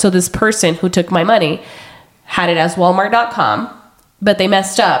want. So this person who took my money had it as Walmart.com, but they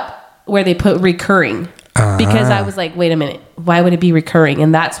messed up where they put recurring. Because I was like, wait a minute, why would it be recurring?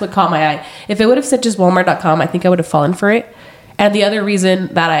 And that's what caught my eye. If it would have said just Walmart.com, I think I would have fallen for it. And the other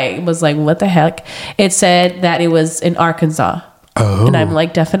reason that I was like, what the heck? It said that it was in Arkansas. Oh. And I'm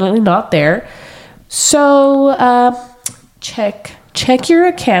like, definitely not there. So, check your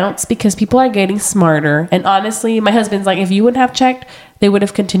accounts because people are getting smarter. And honestly, my husband's like, if you wouldn't have checked, they would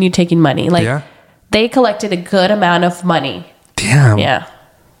have continued taking money. Like they collected a good amount of money. Damn. Yeah.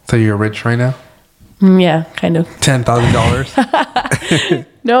 So you're rich right now? Yeah, kind of. $10,000?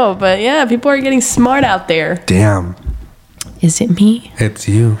 No, but yeah, people are getting smart out there. Damn. Is it me? It's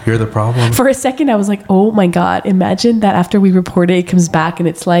you. You're the problem. For a second, I was like, oh my God. Imagine that after we report it, it comes back and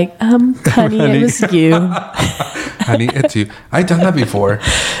it's like, honey, it was you. Honey, it's you. I've done that before.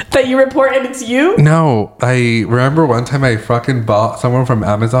 That you report and it's you? No. I remember one time I fucking bought someone from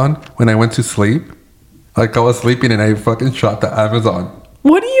Amazon when I went to sleep. Like I was sleeping and I fucking shopped at Amazon.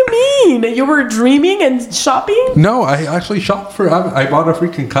 What do you mean? You were dreaming and shopping? No, I actually shopped for Amazon. I bought a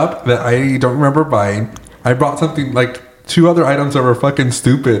freaking cup that I don't remember buying. I bought something like 2 other items that were fucking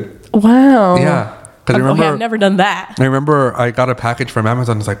stupid. Wow. Yeah. Because I remember, I've never done that. I remember I got a package from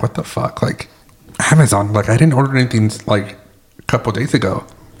Amazon. It's like, what the fuck? Like, Amazon. Like, I didn't order anything like a couple days ago.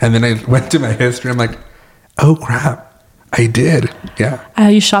 And then I went to my history. I'm like, oh, crap. I did. Yeah.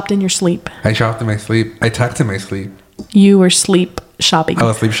 You shopped in your sleep. I shopped in my sleep. I texted in my sleep. You were sleep shopping. I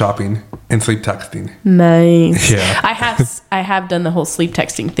was sleep shopping and sleep texting. Nice. Yeah. I have done the whole sleep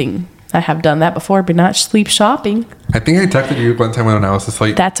texting thing. I have done that before, but not sleep shopping. I think I texted you one time when I was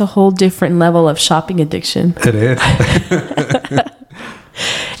asleep. That's a whole different level of shopping addiction. It is.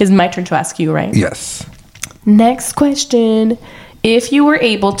 It's my turn to ask you, right? Yes. Next question. If you were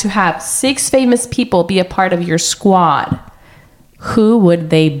able to have 6 famous people be a part of your squad, who would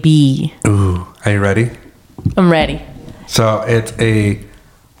they be? Ooh, are you ready? I'm ready. So it's a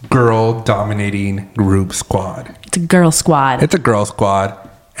girl dominating group squad. It's a girl squad. It's a girl squad.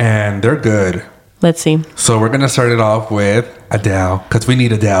 And they're good. Let's see. So we're going to start it off with Adele. Because we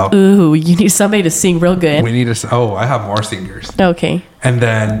need Adele. Ooh, you need somebody to sing real good. We need I have more singers. Okay. And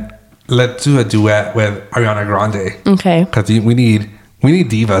then let's do a duet with Ariana Grande. Okay. Because we need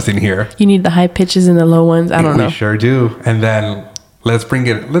divas in here. You need the high pitches and the low ones. I don't know. We sure do. And then let's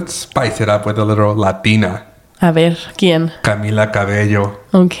spice it up with a little Latina. A ver, ¿quién? Camila Cabello.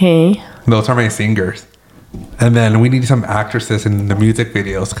 Okay. Those are my singers. And then we need some actresses in the music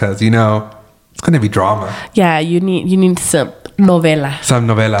videos because, it's going to be drama. Yeah, you need some novela. Some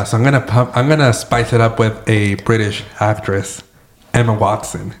novela. So I'm going to spice it up with a British actress. Emma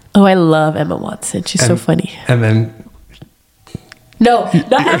Watson. Oh, I love Emma Watson. She's so funny. And then... No,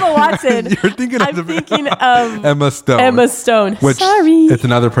 not Emma Watson. You're thinking I'm thinking of Emma Stone. Emma Stone. Which Sorry. it's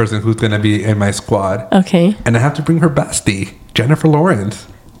another person who's going to be in my squad. Okay. And I have to bring her bestie, Jennifer Lawrence.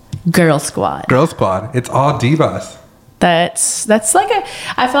 Girl Squad. Girl Squad. It's all divas. That's like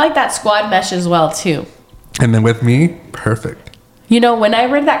I feel like that squad meshes well too. And then with me, perfect. You know, when I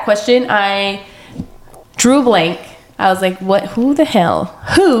read that question, I drew a blank. I was like, what? Who the hell?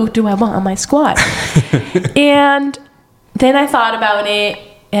 Who do I want on my squad? And then I thought about it,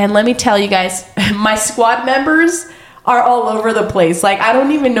 and let me tell you guys, my squad members are all over the place. Like, I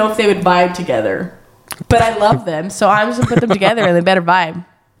don't even know if they would vibe together, but I love them. So I'm just gonna put them together and they better vibe.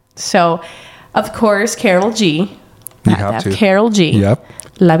 So, of course, Carol G. You have to. Carol G. Yep.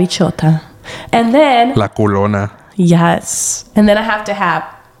 La Bichota. And then... La Culona. Yes. And then I have to have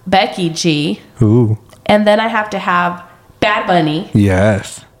Becky G. Ooh. And then I have to have Bad Bunny.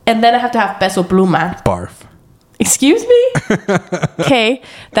 Yes. And then I have to have Peso Pluma. Barf. Excuse me? Okay,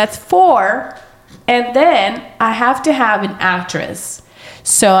 that's 4. And then I have to have an actress.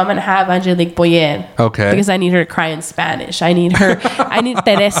 So I'm going to have Angelique Boyer. Okay. Because I need her to cry in Spanish. I need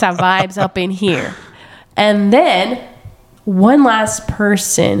Teresa vibes up in here. And then one last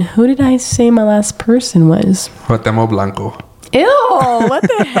person. Who did I say my last person was? Cuauhtémoc Blanco. Ew, what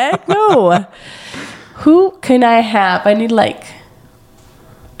the heck? No. Who can I have? I need like...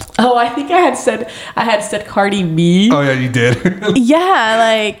 Oh, I think I had said Cardi B. Oh, yeah, you did. Yeah,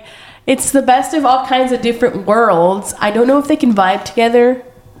 like, it's the best of all kinds of different worlds. I don't know if they can vibe together,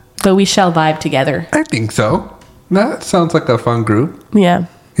 but we shall vibe together. I think so. That sounds like a fun group. Yeah.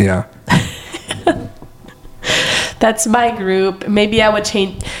 Yeah. That's my group. Maybe I would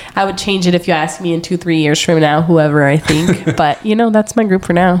change it if you ask me in 2-3 years from now, whoever I think. But, that's my group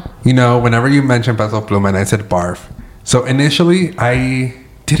for now. Whenever you mentioned Peso Pluma and I said barf. So initially, I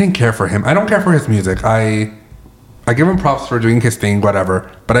didn't care for him. I don't care for his music. I give him props for doing his thing,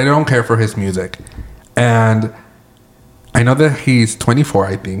 whatever. But I don't care for his music. And I know that he's 24,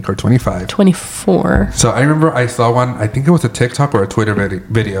 I think, or 25. 24. So I remember I saw one, I think it was a TikTok or a Twitter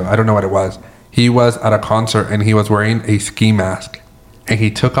video. I don't know what it was. He was at a concert and he was wearing a ski mask. And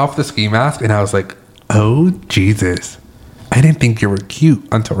he took off the ski mask and I was like, oh, Jesus. I didn't think you were cute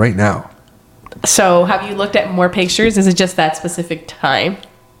until right now. So have you looked at more pictures? Is it just that specific time?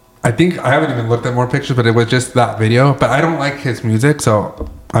 I think I haven't even looked at more pictures, but it was just that video. But I don't like his music, so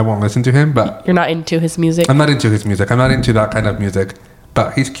I won't listen to him. But you're not into his music? I'm not into his music. I'm not into that kind of music.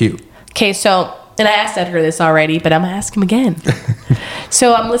 But he's cute. Okay, so, and I asked Edgar this already, but I'm going to ask him again.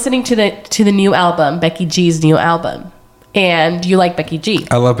 So I'm listening to the new album, Becky G's new album. And you like Becky G.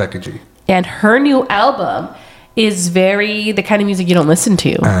 I love Becky G. And her new album is very the kind of music you don't listen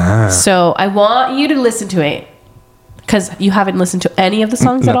to. So I want you to listen to it. Because you haven't listened to any of the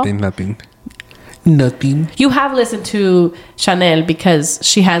songs at all? Nothing. You have listened to Chanel because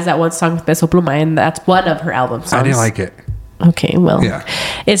she has that one song with Peso Pluma, and that's one of her album songs. I didn't like it. Okay, well, yeah.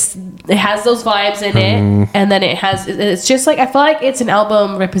 It has those vibes in it, and then it's just like, I feel like it's an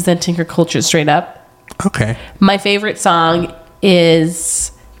album representing her culture straight up. Okay. My favorite song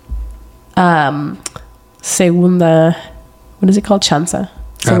is Segunda, what is it called? Chanza.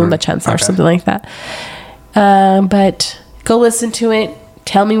 Segunda Chanza or something like that. But go listen to it.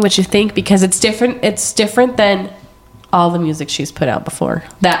 Tell me what you think, because it's different. It's different than all the music she's put out before.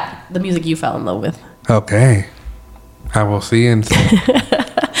 The music you fell in love with. Okay. I will see and see.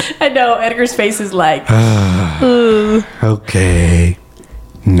 I know. Edgar's face is like, ooh. Okay.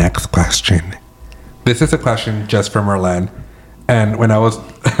 Next question. This is a question just for Marlen. And when I was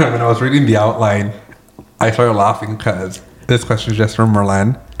reading the outline, I started laughing because this question is just from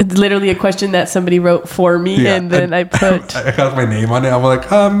Marlen. It's literally a question that somebody wrote for me, and then I put... I got my name on it. I'm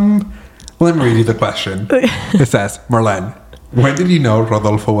like, let me read you the question. It says, Marlen, when did you know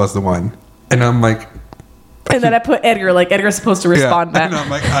Rodolfo was the one? And I'm like... And then I put Edgar, like Edgar's supposed to respond back. And I'm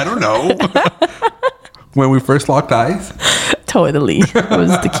like, I don't know. When we first locked eyes? Totally. It was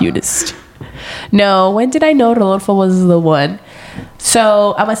the cutest. No, when did I know Rodolfo was the one?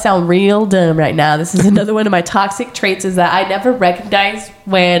 So I'm gonna sound real dumb right now. This is another one of my toxic traits, is that I never recognize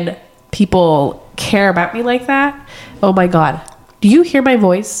when people care about me like that. Oh my God. Do you hear my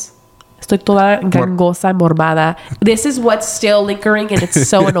voice? Estoy toda gangosa, morbada. This is what's still lingering, and it's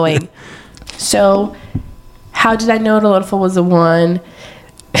so annoying. So how did I know Rodolfo was the one?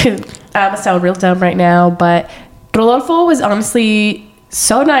 I'm gonna sound real dumb right now, but Rodolfo was honestly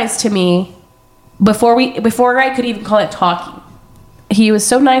so nice to me before I could even call it talking. He was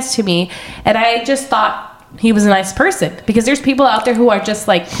so nice to me, and I just thought he was a nice person, because there's people out there who are just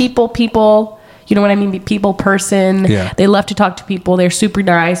like people, you know what I mean, people person. Yeah. They love to talk to people. They're super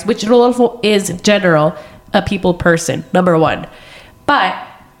nice, which Rodolfo is in general a people person, number one. But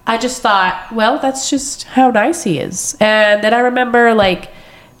I just thought, well, that's just how nice he is. And then I remember, like,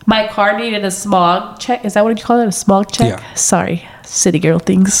 my car needed a smog check. Is that what you call it? A smog check? Yeah. Sorry. City girl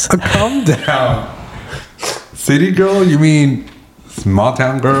things. Calm down. City girl? You mean small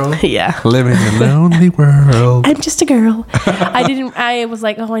town girl? Yeah. Living in a lonely world. I'm just a girl. I was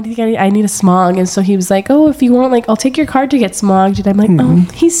like, oh, I think I need a smog. And so he was like, oh, if you want, like, I'll take your car to get smogged. And I'm like, oh,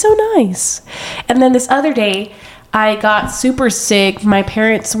 he's so nice. And then this other day, I got super sick. My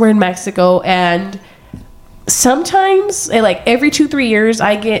parents were in Mexico, and sometimes, like every 2-3 years,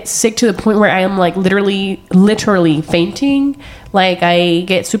 I get sick to the point where I am like literally fainting. Like I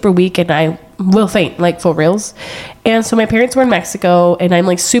get super weak and I will faint, like for reals. And so my parents were in Mexico, and I'm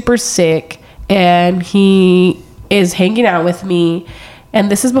like super sick, and he is hanging out with me.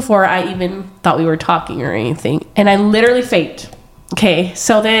 And this is before I even thought we were talking or anything. And I literally faint. Okay,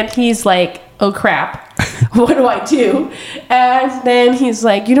 so then he's like, oh crap, what do I do? And then he's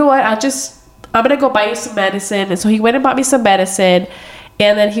like, you know what, I'm gonna go buy you some medicine. And so he went and bought me some medicine.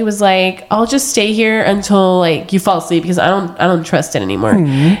 And then he was like, I'll just stay here until like you fall asleep, because I don't trust it anymore.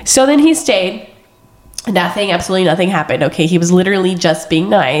 So then he stayed. Absolutely nothing happened. Okay, he was literally just being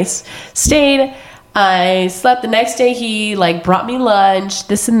nice. Stayed. I slept. The next day he like brought me lunch,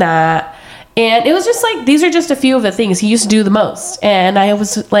 this and that. And it was just like, these are just a few of the things he used to do the most. And I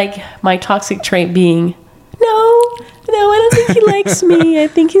was like, my toxic trait being, no, I don't think he likes me. I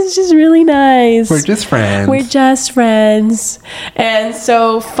think he's just really nice. We're just friends. And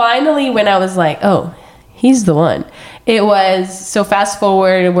so finally, when I was like, oh, he's the one. It was, so fast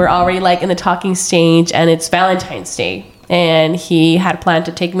forward, we're already like in the talking stage, and it's Valentine's Day. And he had planned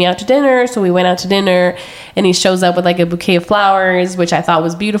to take me out to dinner. So we went out to dinner, and he shows up with like a bouquet of flowers, which I thought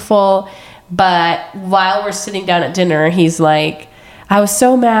was beautiful. But while we're sitting down at dinner, he's like, I was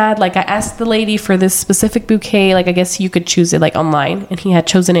so mad. Like, I asked the lady for this specific bouquet. Like, I guess you could choose it like online. And he had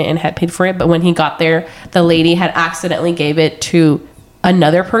chosen it and had paid for it. But when he got there, the lady had accidentally gave it to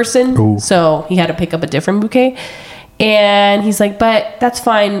another person. Ooh. So he had to pick up a different bouquet. And he's like, but that's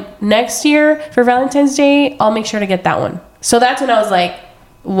fine. Next year for Valentine's Day, I'll make sure to get that one. So that's when I was like,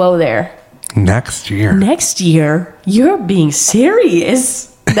 whoa there. Next year? You're being serious.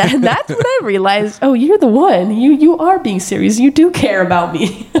 That's when I realized, oh, you're the one. You are being serious. You do care about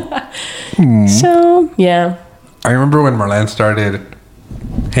me. So, yeah. I remember when Marlen started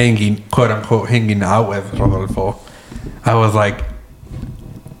quote unquote, hanging out with Rodolfo. I was like,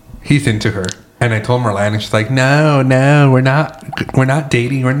 he's into her. And I told Marlen, and she's like, no, we're not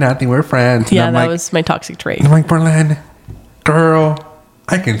dating. We're nothing. We're friends. And yeah, that was my toxic trait. I'm like, Marlen, girl,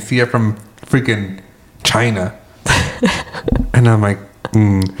 I can see it from freaking China. And I'm like,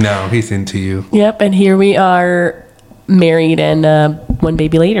 no, he's into you. Yep, and here we are, married, and one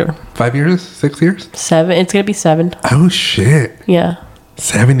baby later. 5 years? 6 years? 7. It's gonna be 7. Oh shit! Yeah,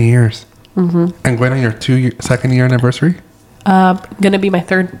 7 years. And going on your second year anniversary? Gonna be my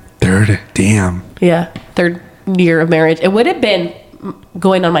third. Damn. Yeah, third year of marriage. It would have been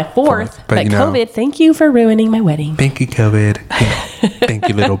going on my fourth, but COVID. Thank you for ruining my wedding. Thank you, COVID. Thank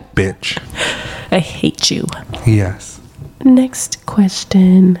you, little bitch. I hate you. Yes. Next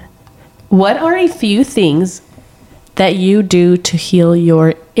question. What are a few things that you do to heal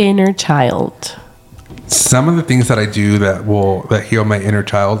your inner child? Some of the things that I do that heal my inner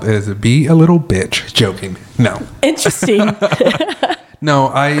child is be a little bitch. Joking. No. Interesting.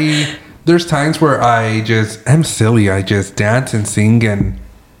 No, there's times where I'm silly. I just dance and sing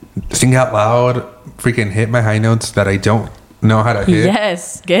out loud, freaking hit my high notes that I don't know how to hit.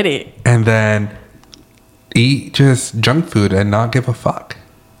 Yes, get it. And then eat just junk food and not give a fuck.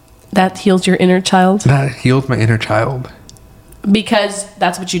 That heals your inner child? That heals my inner child. Because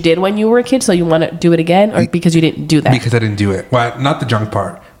that's what you did when you were a kid, so you want to do it again? Or because you didn't do that? Because I didn't do it. Well, not the junk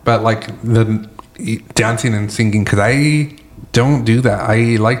part, but like the dancing and singing, because I don't do that.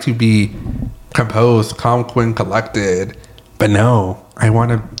 I like to be composed, calm, cool, and collected. But no, I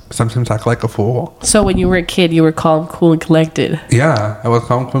want to sometimes act like a fool. So when you were a kid, you were calm, cool, and collected? Yeah, I was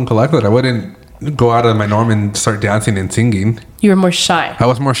calm, cool, and collected. I wouldn't go out of my norm and start dancing and singing. You were more shy. I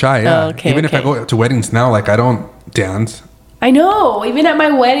was more shy, yeah. Oh, okay, even if I go to weddings now, like I don't dance. I know. Even at my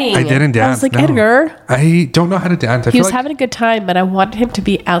wedding, I didn't dance. I was like, no. Edgar, I don't know how to dance. He was having a good time, but I wanted him to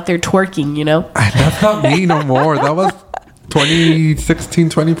be out there twerking, you know? That's not me no more. That was 2016,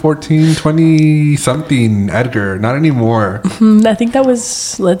 2014, 20-something Edgar. Not anymore. I think that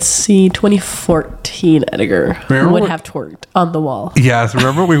was, 2014 Edgar. Would have twerked on the wall. Yes.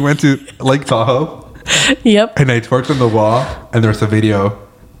 Remember we went to Lake Tahoe? Yep. And I twerked on the wall, and there's a video.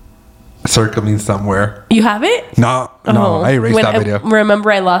 circling somewhere. You have it? No, I erased that video.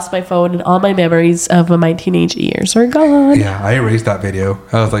 Remember, I lost my phone and all my memories of my teenage years are gone. Yeah, I erased that video.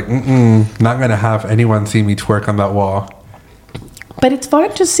 I was like, not gonna have anyone see me twerk on that wall. But it's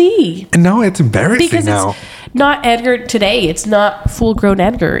fun to see. No, it's embarrassing because now. It's not Edgar today. It's not full-grown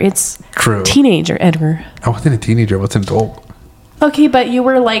Edgar. It's True. Teenager Edgar. I wasn't a teenager. I was an adult. Okay, but you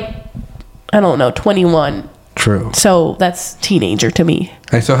were like, I don't know, 21. True. So that's teenager to me.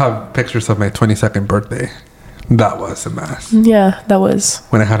 I still have pictures of my 22nd birthday. That was a mess. Yeah, that was.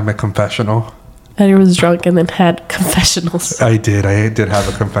 When I had my confessional. Edgar was drunk and then had confessionals. I did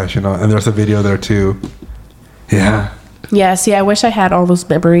have a confessional. And there's a video there too. Yeah. Yeah, see, I wish I had all those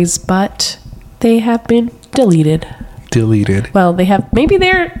memories, but they have been deleted. Well, maybe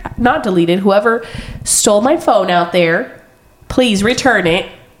they're not deleted. Whoever stole my phone out there, please return it.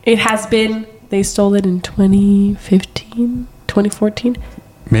 They stole it in 2015, 2014.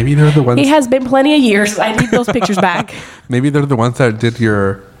 Maybe they're the ones. It has been plenty of years. I need those pictures back. Maybe they're the ones that did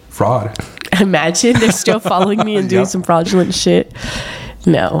your fraud. Imagine they're still following me and doing some fraudulent shit.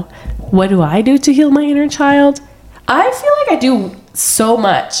 No. What do I do to heal my inner child? I feel like I do so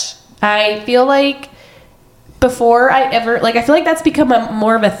much. I feel like before I feel like that's become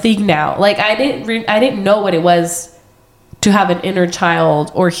more of a thing now. Like I didn't know what it was to have an inner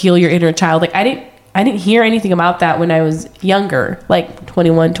child or heal your inner child. Like I didn't hear anything about that when I was younger, like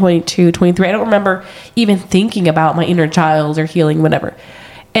 21, 22, 23. I don't remember even thinking about my inner child or healing, whatever.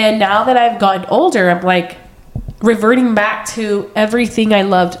 And now that I've gotten older, I'm like reverting back to everything I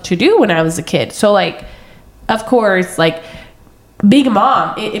loved to do when I was a kid. So like, of course, like being a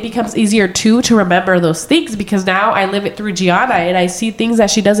mom, it becomes easier too to remember those things because now I live it through Gianna and I see things that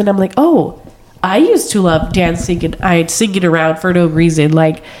she does and I'm like, oh, I used to love dancing and I'd sing it around for no reason.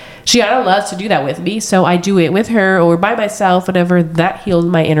 Like Gianna loves to do that with me, so I do it with her or by myself, whatever. That heals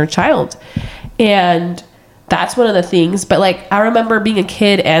my inner child. And that's one of the things. But like I remember being a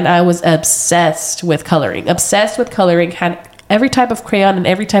kid and I was obsessed with coloring, had every type of crayon and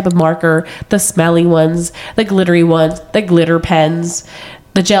every type of marker, the smelly ones, the glittery ones, the glitter pens,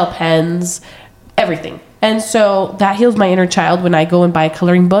 the gel pens, everything. And so that heals my inner child when I go and buy a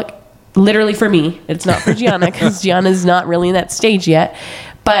coloring book. Literally for me. It's not for Gianna because Gianna's not really in that stage yet.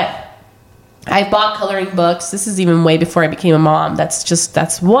 But I bought coloring books. This is even way before I became a mom.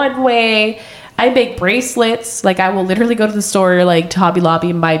 That's one way. I make bracelets. Like I will literally go to the store, like to Hobby Lobby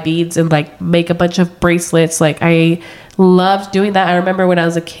and buy beads and like make a bunch of bracelets. Like I loved doing that. I remember when I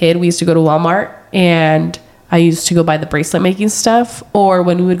was a kid, we used to go to Walmart and I used to go buy the bracelet making stuff. Or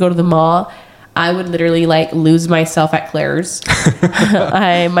when we would go to the mall, I would literally like lose myself at Claire's.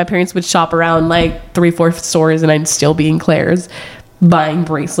 My parents would shop around like 3-4 stores and I'd still be in Claire's buying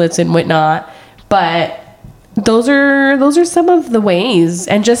bracelets and whatnot. But those are some of the ways.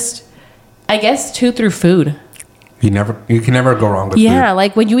 And just, I guess too, through food. You can never go wrong with food. Yeah,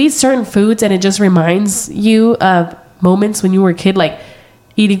 like when you eat certain foods and it just reminds you of moments when you were a kid, like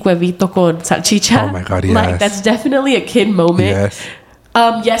eating huevito con salchicha. Oh my God, yes. Like that's definitely a kid moment. Yes.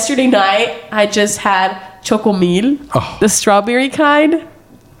 Yesterday night, I just had chocomil, the strawberry kind.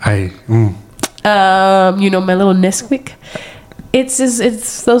 My little Nesquik.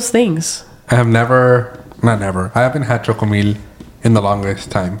 It's those things. I haven't had chocomil in the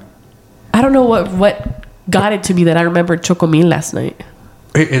longest time. I don't know what got it to me that I remembered chocomil last night.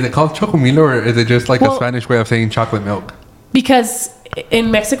 Wait, is it called chocomil or is it just like a Spanish way of saying chocolate milk? Because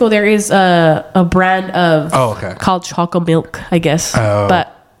in Mexico there is a brand of called Choco Milk, I guess.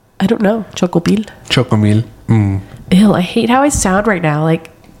 But I don't know. Chocomil. Ew, I hate how I sound right now. Like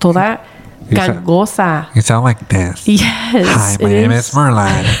toda gangosa. You sound like this. Yes. Hi, my name is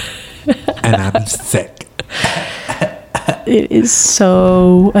Marlen. And I'm sick. It is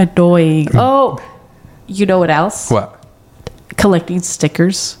so annoying. Oh, you know what else? What? Collecting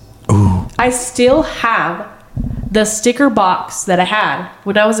stickers. Ooh. I still have the sticker box that I had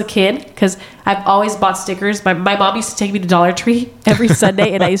when I was a kid because I've always bought stickers. My mom used to take me to Dollar Tree every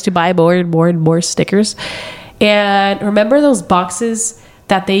Sunday and I used to buy more and more and more stickers. And remember those boxes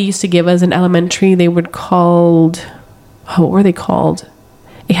that they used to give us in elementary? They were called, what were they called?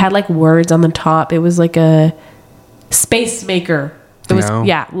 It had like words on the top. It was like a Space Maker. It was,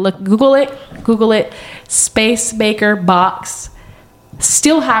 look, Google it. Space Maker box.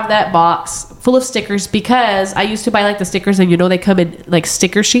 Still have that box full of stickers because I used to buy like the stickers and they come in like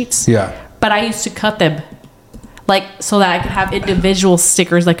sticker sheets. Yeah. But I used to cut them like so that I could have individual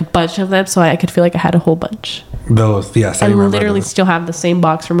stickers, like a bunch of them, so I could feel like I had a whole bunch. Those, yes. I literally still have the same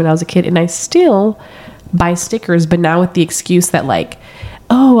box from when I was a kid and I still buy stickers, but now with the excuse that like,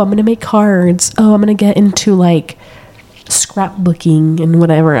 oh, I'm going to make cards. Oh, I'm going to get into like scrapbooking and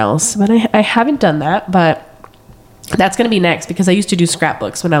whatever else. But I haven't done that, but that's going to be next because I used to do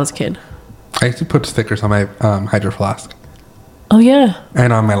scrapbooks when I was a kid. I used to put stickers on my hydro flask. Oh, yeah.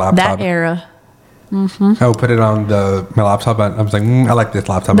 And on my laptop. That era. I would put it on my laptop, and I was like, I like this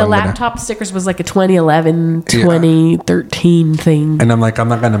laptop. The laptop stickers was like a 2011, 2013 thing. And I'm like, I'm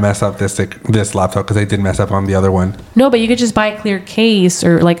not going to mess up this laptop because I did mess up on the other one. No, but you could just buy a clear case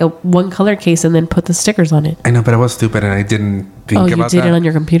or like a one color case and then put the stickers on it. I know, but I was stupid and I didn't think about that. Oh, you did it on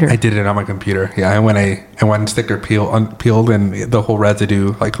your computer. I did it on my computer. Yeah, and when one sticker peeled and the whole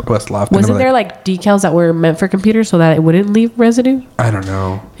residue like was left. Wasn't there like decals that were meant for computers so that it wouldn't leave residue? I don't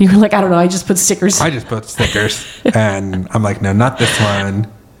know. You were like, I don't know. I just put stickers. I just put stickers, and I'm like, no, not this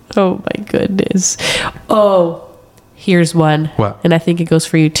one. Oh my goodness. Oh, here's one. What? And I think it goes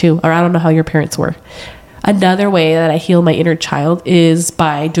for you too. Or I don't know how your parents were. Another way that I heal my inner child is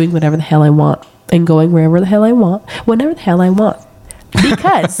by doing whatever the hell I want and going wherever the hell I want, whenever the hell I want.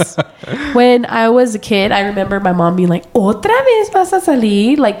 Because when I was a kid, I remember my mom being like, "Otra vez vas a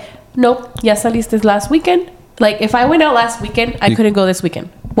salir?" Like, nope, ya saliste last weekend. Like, if I went out last weekend, I couldn't go this weekend.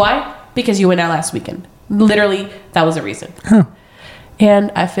 Why? Because you went out last weekend. Literally, that was the reason. Huh. And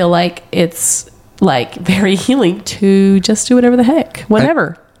I feel like it's like very healing to just do whatever the heck,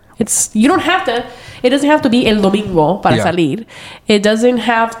 whenever. You don't have to. It doesn't have to be el domingo para salir. It doesn't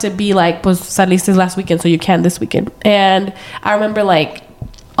have to be like, pues saliste last weekend, so you can this weekend. And I remember like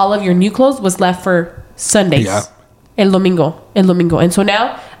all of your new clothes was left for Sundays. Yeah. El domingo. And so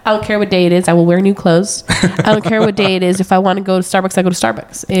now I don't care what day it is. I will wear new clothes. I don't care what day it is. If I want to go to Starbucks, I go to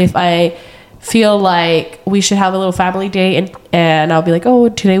Starbucks. If I feel like we should have a little family day and I'll be like, oh,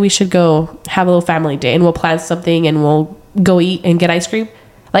 today we should go have a little family day and we'll plan something and we'll go eat and get ice cream.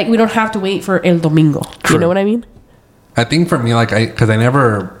 Like, we don't have to wait for El Domingo. True. You know what I mean? I think for me,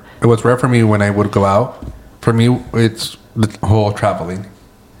 it was rare for me when I would go out. For me, it's the whole traveling.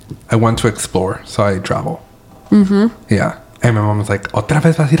 I want to explore, so I travel. Mm-hmm. Yeah. And my mom was like, "Otra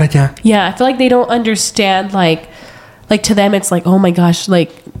vez vas a ir allá?" Yeah, I feel like they don't understand, like to them, it's like, oh my gosh,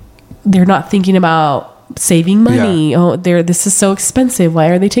 like, they're not thinking about saving money. Yeah. Oh, this is so expensive. Why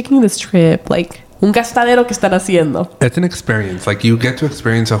are they taking this trip? Like, un gastadero que están haciendo. It's an experience. Like, you get to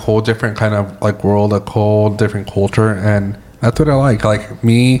experience a whole different kind of like world, a whole different culture, and that's what I like. Like,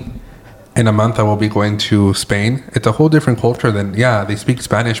 me, in a month I will be going to Spain. It's a whole different culture than they speak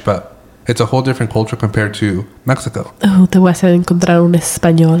Spanish, but it's a whole different culture compared to Mexico. Oh, te voy a hacer encontrar un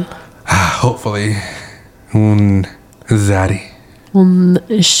español. Hopefully, un zaddy, Un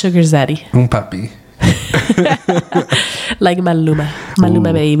sugar daddy. un papi. Like Maluma. Ooh.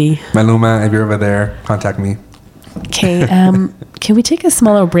 Baby. Maluma, if you're over there, contact me. Okay, can we take a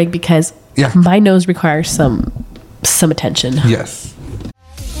smaller break because my nose requires some attention. Yes.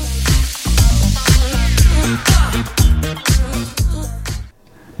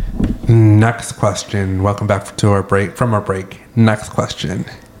 Next question. Welcome back to our break. From our break. Next question.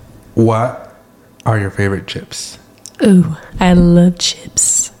 What are your favorite chips? Ooh, I love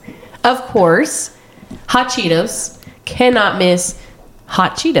chips. Of course, hot Cheetos. Cannot miss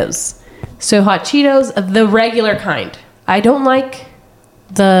hot Cheetos. So hot Cheetos, the regular kind. I don't like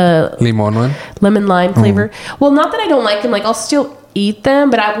the Limon one? lemon lime flavor. Well, not that I don't like them. Like, I'll still eat them,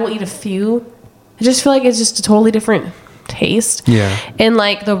 but I will eat a few. I just feel like it's just a totally different taste. Yeah. And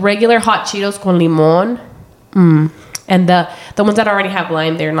like the regular hot Cheetos con limon. And the ones that already have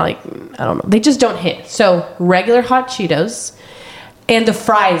lime, they're not like, I don't know. They just don't hit. So regular hot Cheetos and the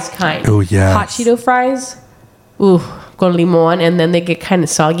fries kind. Oh, yeah. Hot Cheeto fries. Ooh, con limon. And then they get kind of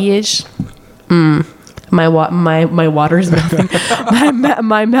soggy-ish. My water is melting.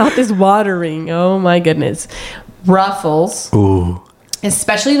 my mouth is watering. Oh my goodness. Ruffles. Ooh.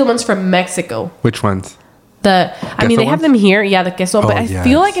 Especially the ones from Mexico. Which ones? They have them here. Yeah, the queso. But I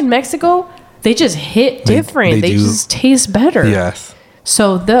feel like in Mexico, they just hit different. They just taste better. Yes.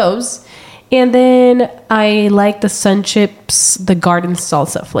 So those. And then I like the Sun Chips, the garden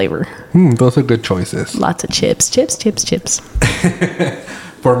salsa flavor. Those are good choices. Lots of chips.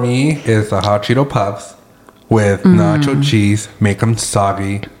 For me, it's the hot Cheeto Puffs with nacho cheese. Make them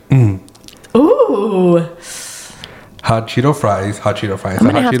soggy. Ooh. Hot Cheeto fries. I'm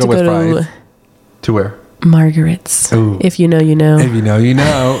gonna have Cheeto to with go fries. To where? Margaret's. Ooh. If you know, you know. If you know, you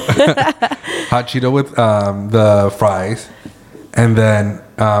know. Hot Cheeto with the fries. And then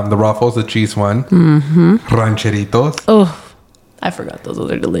the Ruffles, the cheese one. Rancheritos. Oh, I forgot those.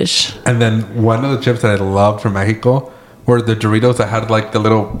 Those are delish. And then one of the chips that I loved from Mexico were the Doritos that had like the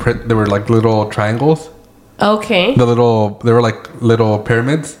little they were like little triangles. Okay. They were like little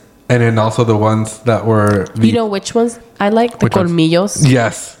pyramids. And then also the ones that were... You know which ones I like? The Which ones? colmillos.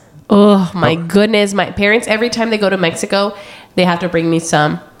 Yes. Oh my goodness. My parents, every time they go to Mexico, they have to bring me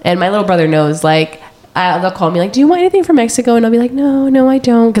some. And my little brother knows, like, they'll call me like, do you want anything from Mexico? And I'll be like, no, I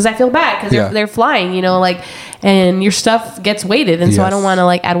don't. Because I feel bad because they're flying, you know, like, and your stuff gets weighted. And so I don't want to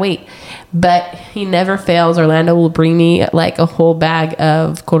like add weight. But he never fails. Orlando will bring me like a whole bag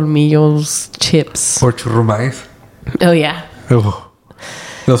of colmillos chips. Or churrumais. Oh, yeah. Oh,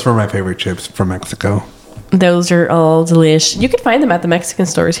 those were my favorite chips from Mexico. Those are all delish. You can find them at the Mexican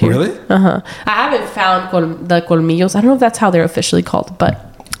stores here. Really? I haven't found the colmillos. I don't know if that's how they're officially called, but...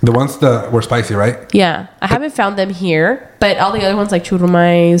 The ones that were spicy, right? Yeah. I haven't found them here, but all the other ones like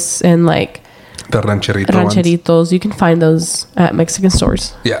churrumais and like... The rancheritos ones. You can find those at Mexican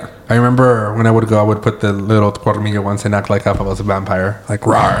stores. Yeah. I remember when I would go, I would put the little colmillo ones and act like I was a vampire. Like,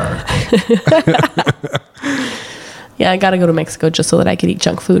 rawr. Yeah, I gotta go to Mexico just so that I can eat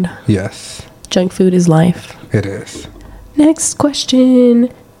junk food. Yes. Junk food is life. It is. Next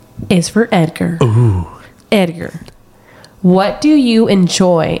question is for Edgar. Ooh. Edgar, what do you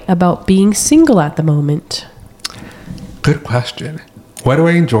enjoy about being single at the moment? Good question. Why do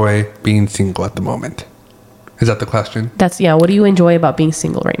I enjoy being single at the moment? Is that the question? What do you enjoy about being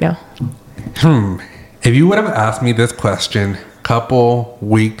single right now? If you would have asked me this question couple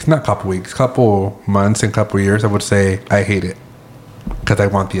months and couple years, I would say I hate it. Because I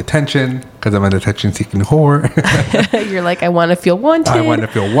want the attention, because I'm an attention-seeking whore. You're like, I want to feel wanted. I want to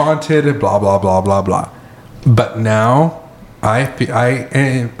feel wanted, blah, blah, blah, blah, blah. But now, I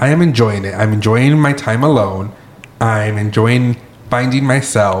am enjoying it. I'm enjoying my time alone. I'm enjoying finding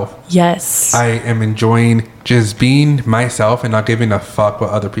myself. Yes. I am enjoying just being myself and not giving a fuck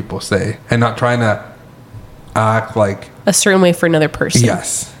what other people say. And not trying to act like... a certain way for another person.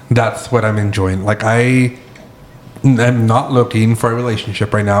 Yes. That's what I'm enjoying. Like, I'm not looking for a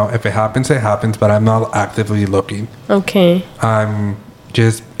relationship right now. If it happens, it happens, but I'm not actively looking. Okay. I'm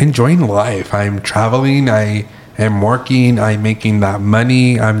just enjoying life. I'm traveling. I am working. I'm making that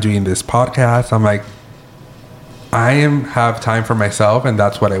money. I'm doing this podcast. I'm like, have time for myself, and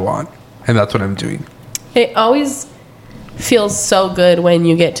that's what I want. And that's what I'm doing. It always feels so good when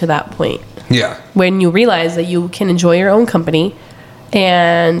you get to that point. Yeah. When you realize that you can enjoy your own company,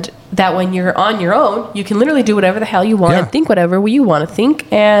 and that when you're on your own, you can literally do whatever the hell you want and think whatever you want to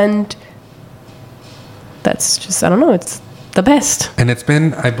think. And that's just, I don't know, it's the best. And it's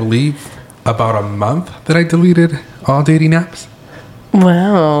been, I believe, about a month that I deleted all dating apps.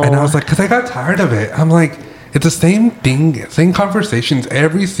 Wow. And I was like, because I got tired of it. I'm like, it's the same thing, same conversations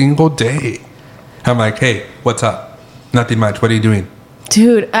every single day. I'm like, hey, what's up? Nothing much. What are you doing?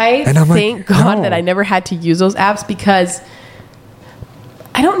 Dude, I thank like, God no. that I never had to use those apps, because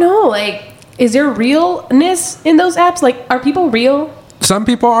I don't know, like, is there realness in those apps? Like, are people real? Some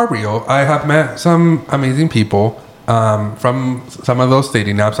people are real. I have met some amazing people from some of those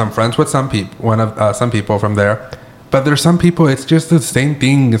dating apps. I'm friends with some people from there. But there's some people, it's just the same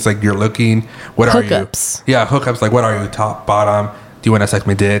thing. It's like, you're looking, what are you? Hookups. Yeah, hookups. Like, what are you? Top, bottom? Do you want to suck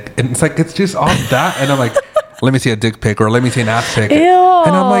my dick? And it's like, it's just all that. And I'm like, let me see a dick pic, or let me see an ass pic. Ew,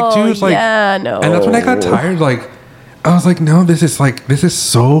 and I'm like, dude, like, yeah, no. And that's when I got tired. Like, I was like, no, this is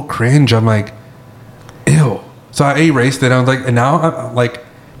so cringe. I'm like, ew. So I erased it. I was like, and now I'm like,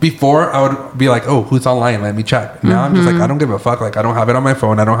 before I would be like, oh, who's online? Let me check. Now I'm just like, I don't give a fuck. Like, I don't have it on my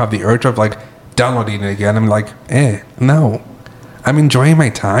phone. I don't have the urge of like downloading it again. I'm like, no. I'm enjoying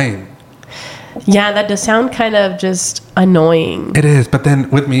my time. Yeah, that does sound kind of just annoying. It is. But then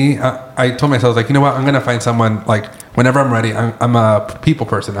with me, I told myself, like, you know what? I'm going to find someone, like, whenever I'm ready, I'm a people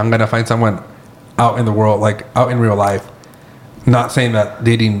person. I'm going to find someone out in the world, like out in real life. Not saying that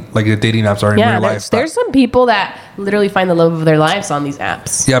dating, like the dating apps are in real life. There's some people that literally find the love of their lives on these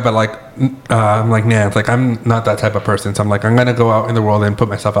apps. Yeah, but like, I'm like, nah, it's like, I'm not that type of person. So I'm like, I'm going to go out in the world and put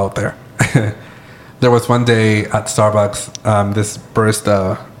myself out there. There was one day at Starbucks, this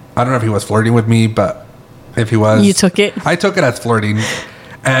barista, I don't know if he was flirting with me, but if he was... You took it? I took it as flirting.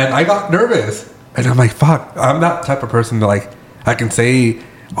 And I got nervous. And I'm like, fuck, I'm that type of person that like, I can say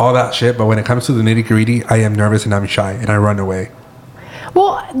all that shit, but when it comes to the nitty gritty, I am nervous and I'm shy and I run away.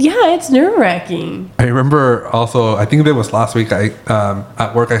 Well, yeah, it's nerve-wracking. I remember also, I think it was last week,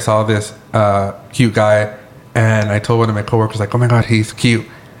 at work I saw this cute guy, and I told one of my coworkers, like, oh my god, he's cute.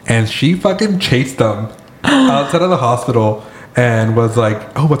 And she fucking chased him outside of the hospital and was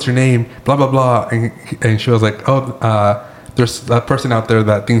like, oh, what's your name? Blah, blah, blah. And she was like, oh, there's that person out there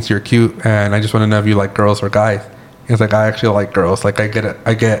that thinks you're cute, and I just want to know if you like girls or guys. He was like, I actually like girls. Like, I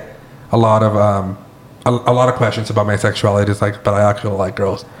get a lot of a lot of questions about my sexuality. It's like, but I actually like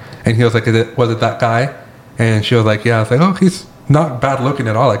girls. And he was like, was it that guy? And she was like, yeah. I was like, oh, he's not bad looking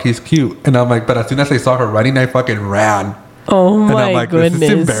at all. Like, he's cute. And I'm like, but as soon as I saw her running, I fucking ran. Oh And my I'm like, goodness. this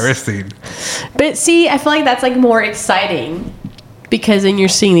is embarrassing. But see, I feel like that's like more exciting because then you're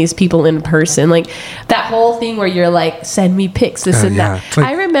seeing these people in person. Like that whole thing where you're like, send me pics, this and yeah. that. Like,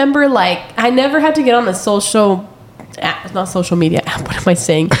 I remember like I never had to get on a social app, not social media app, what am I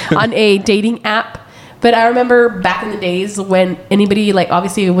saying? On a dating app. But I remember back in the days when anybody, like,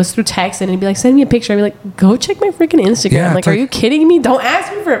 obviously it was through text and it'd be like, send me a picture. I'd be like, go check my freaking Instagram. Yeah, like, are you kidding me? Don't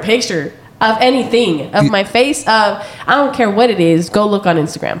ask me for a picture of anything, of my face, I don't care what it is. Go look on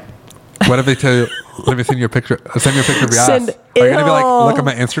Instagram. what if they tell you, let me send you a picture of your ass? Are you going to be like, look at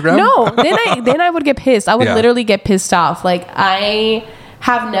my Instagram? No, then I would get pissed. I would Yeah. literally get pissed off. Like, I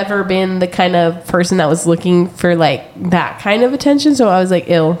have never been the kind of person that was looking for like that kind of attention. So I was like,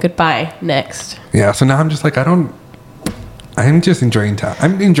 ill, goodbye, next. Yeah, so now I'm just like, I'm just enjoying time.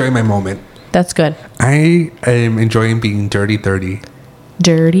 I'm enjoying my moment. That's good. I am enjoying being dirty 30.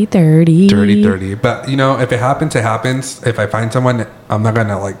 Dirty 30. Dirty 30. But, you know, if it happens, it happens. If I find someone, I'm not going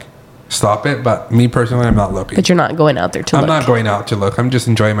to, like, stop it. But me personally, I'm not looking. But you're not going out there to I'm look. not going out to look. I'm just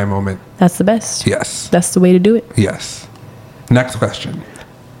enjoying my moment. That's the best. Yes. That's the way to do it. Yes. Next question.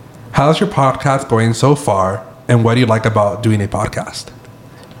 How's your podcast going so far? And what do you like about doing a podcast?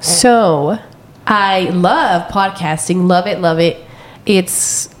 So, I love podcasting. Love it, love it.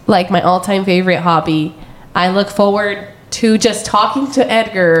 It's like my all-time favorite hobby. I look forward to just talking to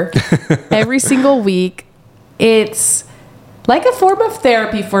Edgar every single week. It's like a form of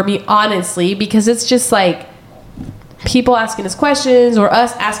therapy for me, honestly, because it's just like people asking us questions or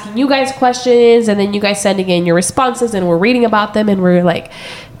us asking you guys questions, and then you guys sending in your responses, and we're reading about them, and we're like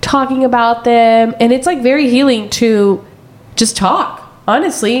talking about them, and it's like very healing to just talk.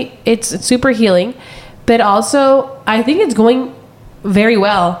 Honestly, it's super healing, but also I think it's going very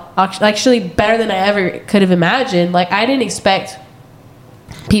well. Actually, better than I ever could have imagined. Like, I didn't expect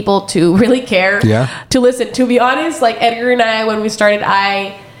people to really care to listen. To be honest, like Edgar and I, when we started,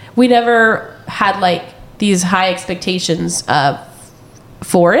 we never had like these high expectations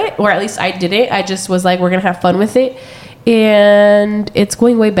for it, or at least I didn't. I just was like, we're gonna have fun with it, and it's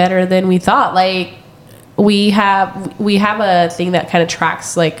going way better than we thought. Like, we have a thing that kind of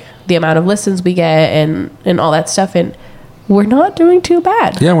tracks like the amount of listens we get and all that stuff, and we're not doing too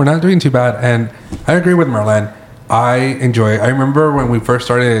bad. Yeah, we're not doing too bad. And I agree with Marlen. I remember when we first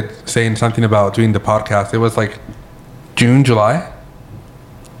started saying something about doing the podcast, it was like June, July,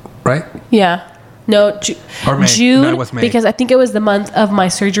 right? Yeah. No, or May. June, No, it was May. because I think it was the month of my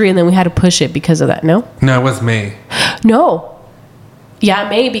surgery, and then we had to push it because of that. No, it was May. No. Yeah,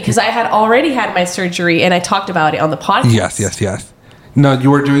 May, because I had already had my surgery, and I talked about it on the podcast. Yes. No,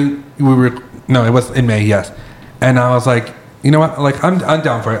 it was in May, yes. And I was like, you know what? Like, I'm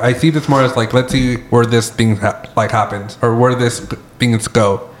down for it. I see this more as like, let's see where this thing happens, or where this things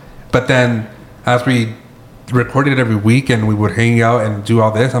go. But then as we recorded it every week and we would hang out and do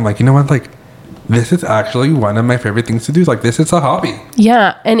all this, I'm like, you know what? Like, this is actually one of my favorite things to do. Like, this is a hobby.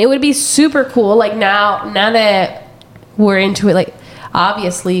 Yeah. And it would be super cool. Like, now that we're into it, like,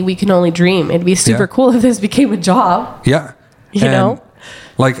 obviously we can only dream. It'd be super cool if this became a job. Yeah. You know?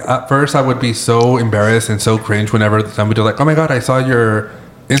 Like, at first I would be so embarrassed and so cringe whenever somebody was like, oh my God, I saw your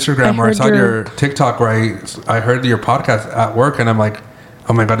Instagram or I saw your TikTok where I heard your podcast at work, and I'm like,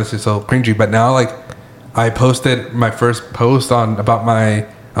 oh my God, this is so cringy. But now, like, I posted my first post about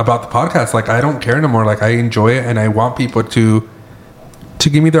the podcast. Like, I don't care no more. Like, I enjoy it, and I want people to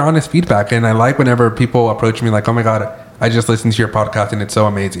give me their honest feedback. And I like whenever people approach me like, oh my God, I just listened to your podcast and it's so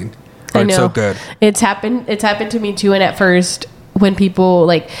amazing. Or it's so good. It's happened to me too. And at first, when people,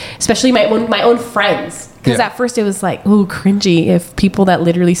 like, especially my own friends, because at first it was like, ooh, cringy if people that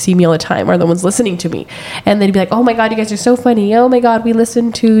literally see me all the time are the ones listening to me, and they'd be like, oh my God, you guys are so funny, oh my God, we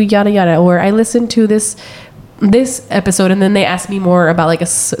listened to yada yada, or I listened to this episode, and then they asked me more about like a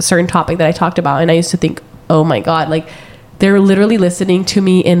certain topic that I talked about, and I used to think, oh my God, like, they're literally listening to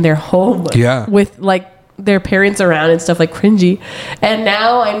me in their home with like their parents around and stuff, like, cringy. And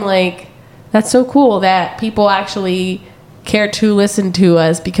now I'm like, that's so cool that people actually care to listen to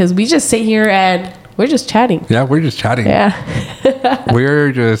us, because we just sit here and we're just chatting. Yeah, we're just chatting. Yeah.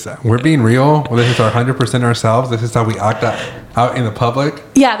 we're being real. This is our 100% ourselves. This is how we act out in the public.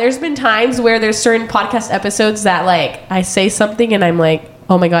 Yeah, there's been times where there's certain podcast episodes that, like, I say something and I'm like,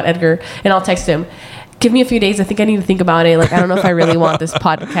 oh my God, Edgar, and I'll text him, give me a few days, I think I need to think about it. Like, I don't know if I really want this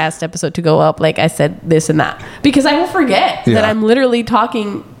podcast episode to go up. Like, I said this and that, because I will forget that I'm literally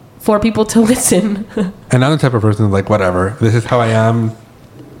talking for people to listen. And I'm the type of person like, whatever, this is how I am.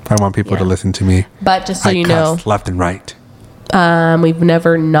 I want people to listen to me. But just so you know, left and right. We've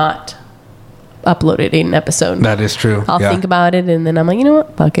never not uploaded an episode. That is true. I'll think about it, and then I'm like, you know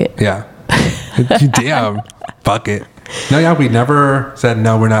what? Fuck it. Yeah. Damn. Fuck it. No, yeah, we never said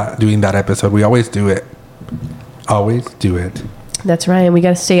no, we're not doing that episode. We always do it. Always do it. That's right. We got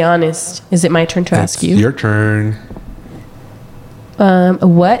to stay honest. Is it my turn to ask you? Your turn.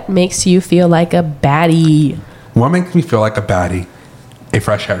 What makes you feel like a baddie? What makes me feel like a baddie? A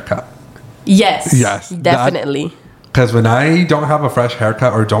fresh haircut. Yes. Yes. Definitely. Because when I don't have a fresh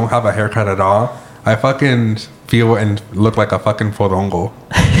haircut or don't have a haircut at all, I fucking feel and look like a fucking forongo.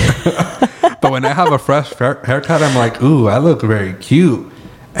 But when I have a fresh haircut, I'm like, ooh, I look very cute.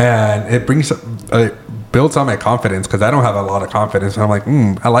 And it builds on my confidence because I don't have a lot of confidence. And I'm like,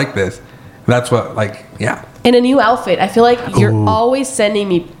 I like this. That's what, like, yeah. In a new outfit, I feel like you're always sending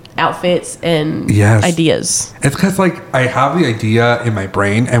me outfits and ideas. It's because, like, I have the idea in my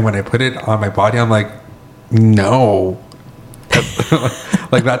brain, and when I put it on my body, I'm like, no.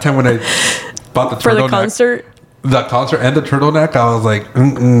 Like that time when I bought the turtleneck. For the concert? The concert and the turtleneck, I was like,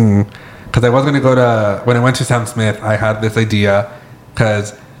 because I was going to go to, when I went to Sam Smith, I had this idea,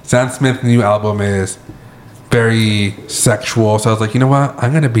 because Sam Smith's new album is very sexual. So I was like, you know what?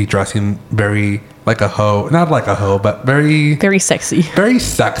 I'm going to be dressing very like a hoe. Not like a hoe, but very... Very sexy. Very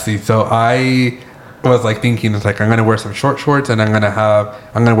sexy. So I was like thinking, it's like, I'm going to wear some short shorts and I'm going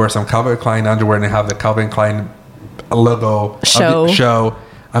to wear some Calvin Klein underwear and have the Calvin Klein logo show.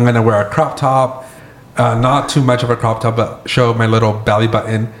 I'm going to wear a crop top. Not too much of a crop top, but show my little belly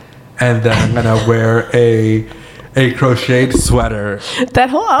button. And then I'm going to wear a crocheted sweater. That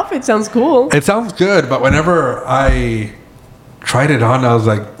whole outfit sounds cool. It sounds good, but whenever I tried it on, I was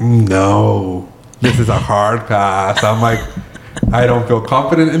like, no, this is a hard pass. I'm like, I don't feel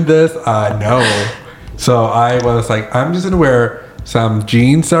confident in this. No. So I was like, I'm just going to wear some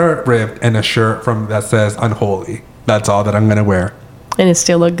jeans that are ripped and a shirt that says Unholy. That's all that I'm going to wear. And it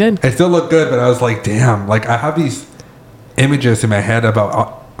still looked good. It still looked good, but I was like, damn. Like, I have these images in my head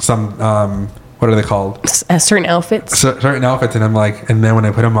about some, what are they called? Certain outfits. Certain outfits, and I'm like, and then when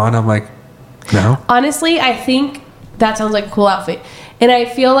I put them on, I'm like, no. Honestly, I think that sounds like a cool outfit. And I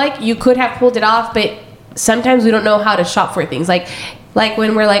feel like you could have pulled it off, but sometimes we don't know how to shop for things. Like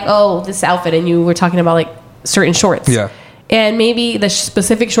when we're like, oh, this outfit, and you were talking about like certain shorts. Yeah. And maybe the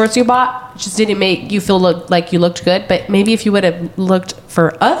specific shorts you bought just didn't make you feel like you looked good. But maybe if you would have looked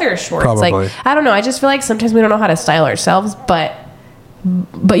for other shorts, probably. like, I don't know. I just feel like sometimes we don't know how to style ourselves, but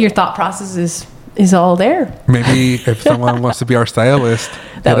your thought process is all there. Maybe if someone wants to be our stylist,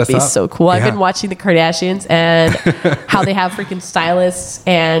 that would be so cool. Yeah. I've been watching the Kardashians and how they have freaking stylists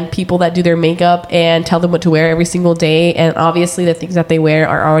and people that do their makeup and tell them what to wear every single day. And obviously the things that they wear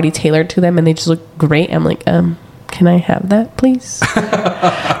are already tailored to them and they just look great. I'm like, can I have that, please?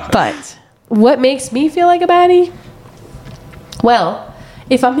 But what makes me feel like a baddie? Well,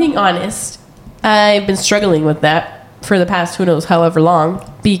 if I'm being honest, I've been struggling with that for the past who knows however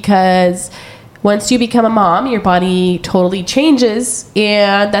long, because once you become a mom, your body totally changes.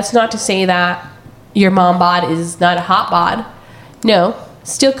 And that's not to say that your mom bod is not a hot bod. No,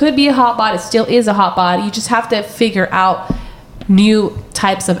 still could be a hot bod. It still is a hot bod. You just have to figure out new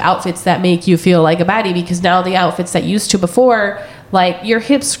types of outfits that make you feel like a baddie, because now the outfits that used to before, like your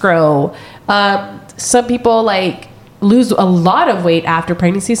hips grow. Some people like lose a lot of weight after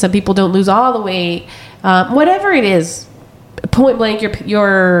pregnancy. Some people don't lose all the weight. Whatever it is, point blank,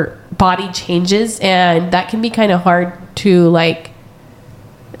 your body changes, and that can be kind of hard to like.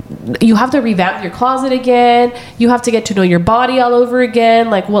 You have to revamp your closet again. You have to get to know your body all over again,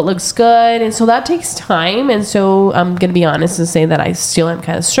 like what looks good, and so that takes time. And so I'm gonna be honest and say that I still am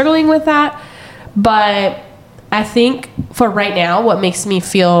kind of struggling with that. But I think for right now, what makes me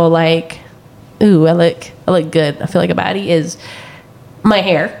feel like, ooh, I look good, I feel like a baddie, is my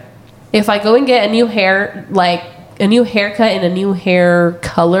hair. If I go and get a new hair, like a new haircut and a new hair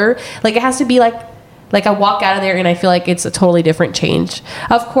color, like it has to be like I walk out of there and I feel like it's a totally different change.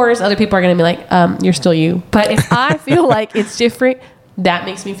 Of course, other people are going to be like, you're still you. But if I feel like it's different, that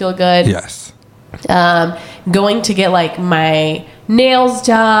makes me feel good. Yes. Going to get like my nails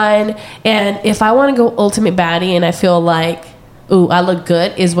done. And if I want to go ultimate baddie and I feel like, ooh, I look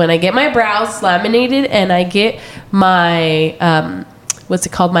good, is when I get my brows laminated and I get my, what's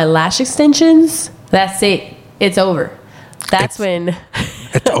it called? My lash extensions. That's it. It's over. That's when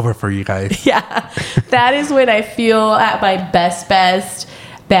it's over for you guys. Yeah. That is when I feel at my best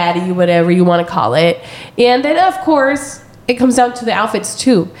baddie, whatever you want to call it. And then of course it comes down to the outfits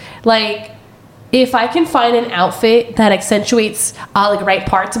too. Like if I can find an outfit that accentuates all the right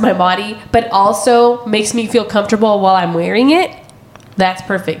parts of my body, but also makes me feel comfortable while I'm wearing it, that's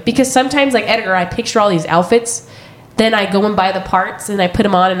perfect. Because sometimes, like Edgar, I picture all these outfits, then I go and buy the parts and I put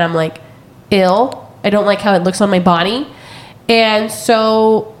them on and I'm like, ill. I don't like how it looks on my body. And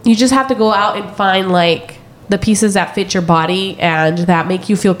so you just have to go out and find like the pieces that fit your body and that make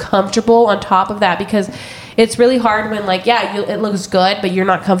you feel comfortable on top of that, because it's really hard when like, it looks good, but you're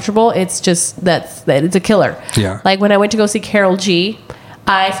not comfortable. It's just, it's a killer. Yeah. Like when I went to go see Karol G,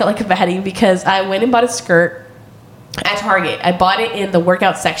 I felt like a baddie because I went and bought a skirt at Target. I bought it in the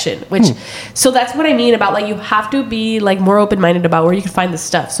workout section, which, so that's what I mean about like, you have to be like more open-minded about where you can find this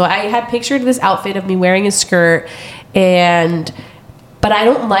stuff. So I had pictured this outfit of me wearing a skirt but I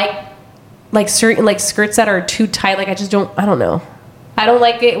don't like certain like skirts that are too tight. Like I don't know. I don't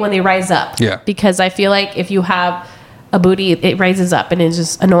like it when they rise up. Yeah. Because I feel like if you have a booty, it rises up and it's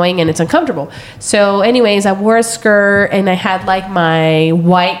just annoying and it's uncomfortable. So anyways, I wore a skirt and I had like my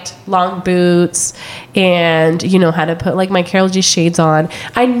white long boots and, had to put like my Karol G shades on.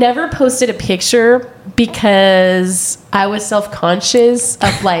 I never posted a picture because I was self-conscious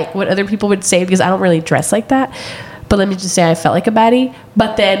of like what other people would say because I don't really dress like that. But let me just say I felt like a baddie.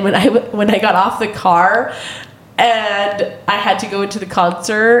 But then when I got off the car and I had to go into the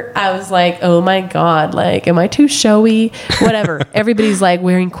concert, I was like, oh my God, like, am I too showy? Whatever. Everybody's like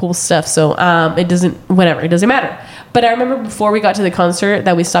wearing cool stuff. So it doesn't matter. But I remember before we got to the concert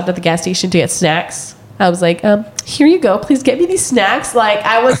that we stopped at the gas station to get snacks. I was like, here you go. Please get me these snacks. Like,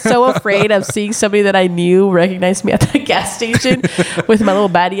 I was so afraid of seeing somebody that I knew recognize me at the gas station with my little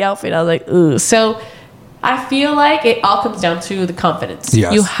baddie outfit. I was like, ooh. So I feel like it all comes down to the confidence.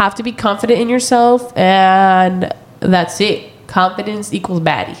 Yes. You have to be confident in yourself, and that's it. Confidence equals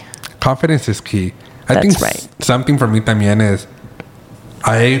baddie. Confidence is key. I That's think right. Something for me también is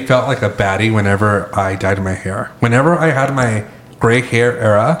I felt like a baddie whenever I dyed my hair. Whenever I had my gray hair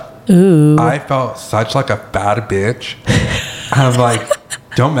era, Ooh. I felt such like a bad bitch. I was like,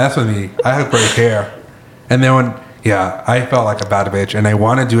 don't mess with me. I have gray hair. And then I felt like a bad bitch, and I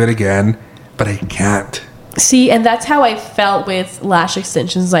want to do it again, but I can't. See, and that's how I felt with lash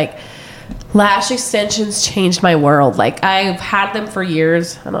extensions. Like, lash extensions changed my world. Like, I've had them for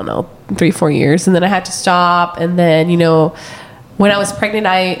years. I don't know, 3-4 years. And then I had to stop. And then, when I was pregnant,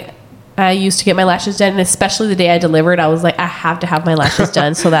 I used to get my lashes done. And especially the day I delivered, I was like, I have to have my lashes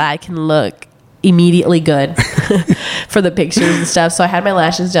done so that I can look immediately good for the pictures and stuff. So I had my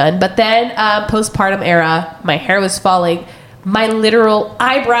lashes done. But then postpartum era, my hair was falling. My literal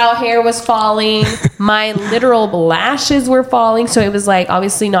eyebrow hair was falling. My literal lashes were falling. So it was like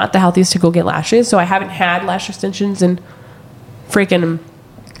obviously not the healthiest to go get lashes. So I haven't had lash extensions in freaking,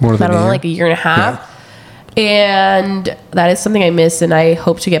 like a year and a half. Yeah. And that is something I miss. And I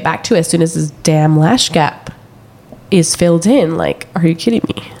hope to get back to as soon as this damn lash gap is filled in. Like, are you kidding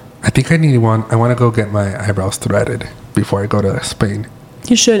me? I think I need one. I want to go get my eyebrows threaded before I go to Spain.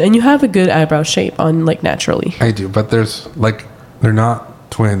 You should, and you have a good eyebrow shape on, like, naturally. I do, but there's, like, they're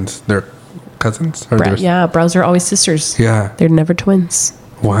not twins. They're cousins. Brows are always sisters. Yeah. They're never twins.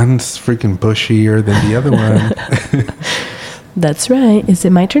 One's freaking bushier than the other one. That's right. Is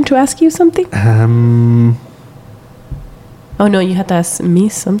it my turn to ask you something? Oh, no, you had to ask me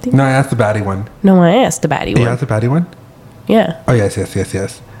something? No, I asked the baddie one. No, I asked the baddie one. You asked the baddie one? Yeah. Oh,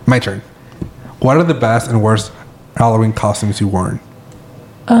 yes. My turn. What are the best and worst Halloween costumes you've worn?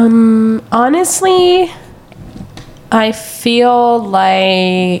 Honestly, I feel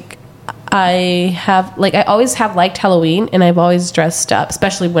like I always have liked Halloween, and I've always dressed up,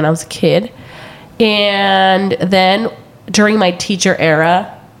 especially when I was a kid. And then during my teacher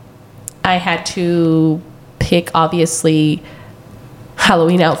era, I had to pick, obviously,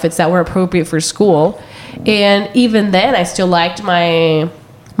 Halloween outfits that were appropriate for school. And even then, I still liked my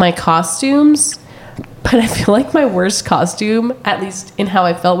costumes. But I feel like my worst costume, at least in how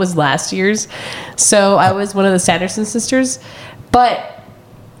I felt, was last year's. So I was one of the Sanderson sisters. But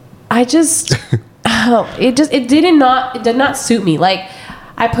I just, it did not suit me. Like,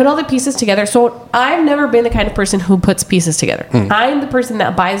 I put all the pieces together. So I've never been the kind of person who puts pieces together. I'm the person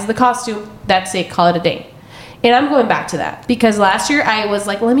that buys the costume. That's it. Call it a day. And I'm going back to that. Because last year I was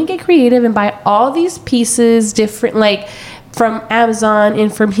like, let me get creative and buy all these pieces, different, like, from Amazon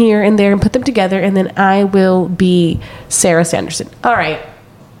and from here and there, and put them together, and then I will be Sarah Sanderson. All right.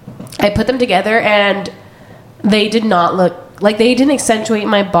 I put them together, and they did not look, like, they didn't accentuate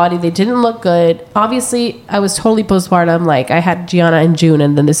my body. They didn't look good. Obviously, I was totally postpartum. Like, I had Gianna in June,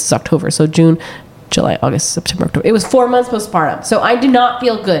 and then this is October. So June, July, August, September, October. It was 4 months postpartum. So I did not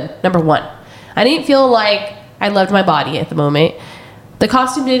feel good, number one. I didn't feel like I loved my body at the moment. The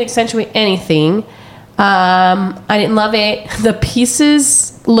costume didn't accentuate anything. I didn't love it. The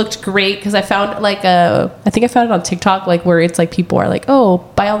pieces looked great because I found like I think I found it on TikTok, like where it's like people are like, oh,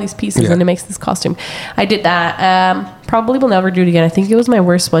 buy all these pieces and it makes this costume. I did that. Probably will never do it again. I think it was my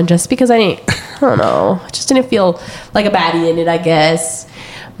worst one just because I don't know, I just didn't feel like a baddie in it, I guess.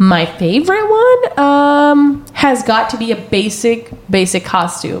 My favorite one has got to be a basic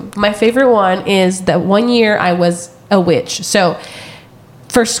costume. My favorite one is that one year I was a witch. So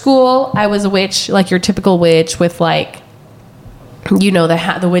for school, I was a witch, like your typical witch with like, you know,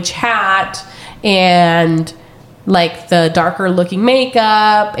 the witch hat and like the darker looking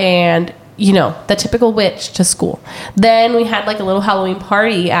makeup and, you know, the typical witch to school. Then we had like a little Halloween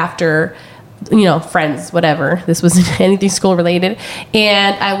party after, you know, friends, whatever. This wasn't anything school related.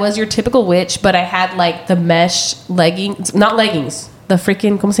 And I was your typical witch, but I had like the mesh leggings, not leggings, the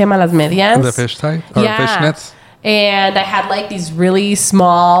freaking, ¿cómo se llama? Las medias. The fish tie? Or fishnets? And I had like these really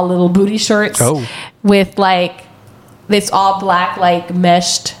small little booty shorts with like this all black, like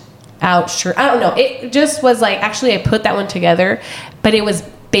meshed out shirt. I don't know. It just was like, actually, I put that one together, but it was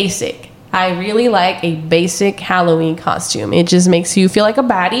basic. I really like a basic Halloween costume. It just makes you feel like a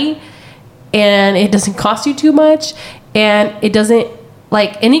baddie, and it doesn't cost you too much, and it doesn't,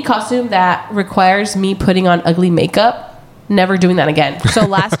 like any costume that requires me putting on ugly makeup, never doing that again. So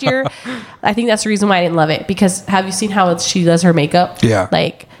last year, I think that's the reason why I didn't love it, because have you seen how she does her makeup? Yeah.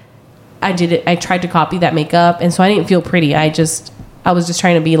 Like, I did it. I tried to copy that makeup, and so I didn't feel pretty. I was just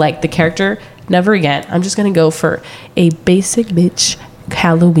trying to be like the character. Never again. I'm just gonna go for a basic bitch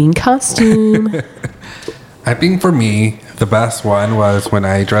Halloween costume. I think for me, the best one was when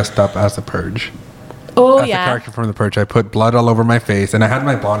I dressed up as the Purge. Oh, as yeah. the character from the Purge. I put blood all over my face, and I had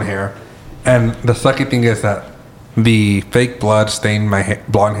my blonde hair. And the sucky thing is that the fake blood stained my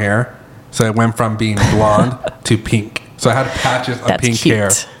blonde hair, so it went from being blonde to pink. So I had patches of pink cute.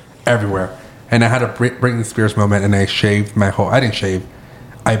 hair everywhere. And I had a Britney Spears moment, and I shaved my whole... I didn't shave.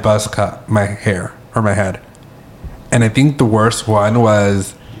 I buzz cut my hair, or my head. And I think the worst one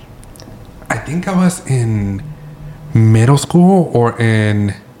was... I think I was in middle school or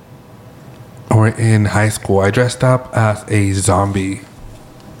in high school. I dressed up as a zombie.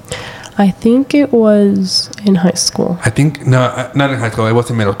 I think it was in high school. I think... No, not in high school. It was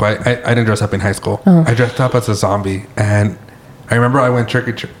in middle school. I didn't dress up in high school. Oh. I dressed up as a zombie, and... I remember I went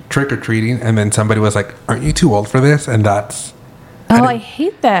trick-or-treating, and then somebody was like, aren't you too old for this? And that's... I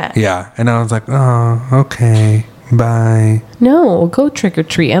hate that. Yeah. And I was like, oh, okay, bye. No, go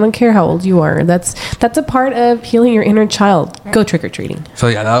trick-or-treat. I don't care how old you are. That's a part of healing your inner child. Go trick-or-treating. So,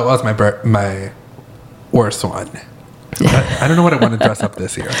 yeah, that was my worst one. I don't know what I want to dress up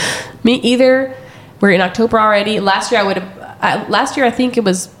this year. Me either. We're in October already. Last year, I think it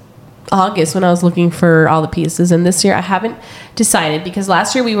was August when I was looking for all the pieces, and this year I haven't decided, because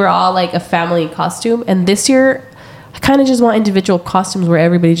last year we were all like a family costume, and this year I kind of just want individual costumes where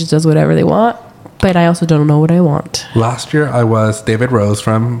everybody just does whatever they want, but I also don't know what I want. Last year I was David Rose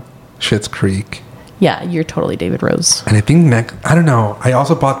from Schitt's Creek. Yeah, you're totally David Rose. And I think I don't know, I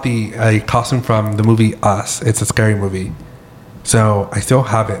also bought a costume from the movie Us. It's a scary movie, so I still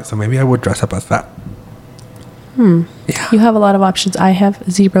have it, so maybe I would dress up as that. Yeah. You have a lot of options. I have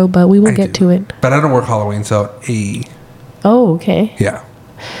zero, but we will get to it. But I don't work Halloween, so Oh, okay. yeah.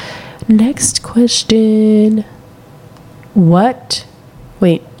 Next question. Wait,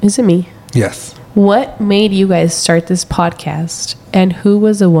 is it me? Yes. What made you guys start this podcast, and who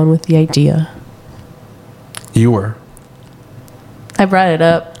was the one with the idea? You were. I brought it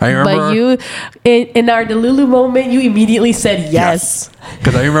up. I remember. But you, in our Delulu moment, you immediately said yes.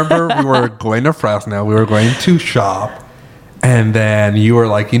 Because I remember we were going to Fresno. We were going to shop. And then you were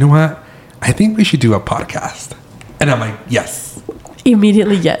like, you know what? I think we should do a podcast. And I'm like, yes.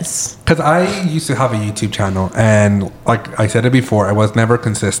 Immediately yes. Because I used to have a YouTube channel. And like I said it before, I was never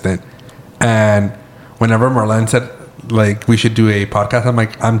consistent. And whenever Marlen said, like, we should do a podcast, I'm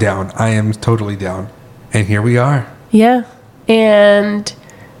like, I'm down. I am totally down. And here we are. Yeah. And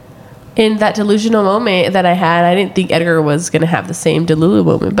in that delusional moment that I had, I didn't think Edgar was going to have the same Delulu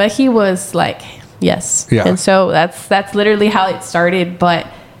moment, but he was like, yes. Yeah. And so that's literally how it started. But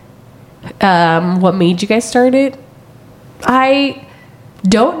what made you guys start it? I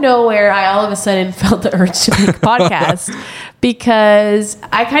don't know where I all of a sudden felt the urge to make a podcast, because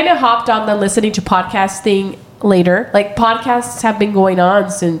I kind of hopped on the listening to podcast thing later. Like, podcasts have been going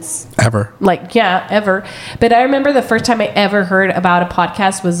on since Ever. Ever. But I remember the first time I ever heard about a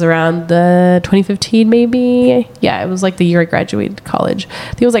podcast was around the 2015, maybe. Yeah, it was like the year I graduated college. I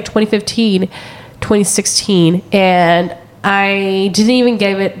think it was like 2015, 2016. And I didn't even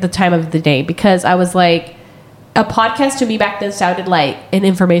give it the time of the day, because I was like, a podcast to me back then sounded like an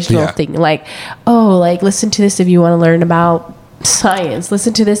informational thing. Like, oh, like, listen to this if you want to learn about science.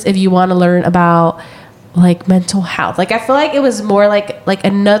 Listen to this if you want to learn about like mental health. Like I feel like it was more like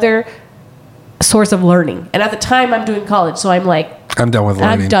another source of learning. And at the time I'm doing college, so I'm like, I'm done with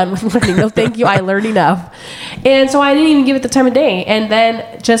learning. I'm done with learning. No, thank you. I learned enough. And so I didn't even give it the time of day. And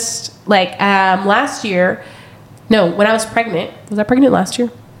then just like last year, no, when I was pregnant, was I pregnant last year?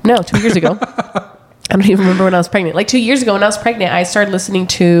 No, 2 years ago. I don't even remember when I was pregnant. Like 2 years ago when I was pregnant, I started listening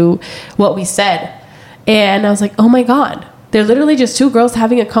to What We Said. And I was like, oh my God, they're literally just two girls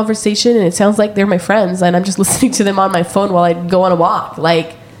having a conversation and it sounds like they're my friends. And I'm just listening to them on my phone while I go on a walk.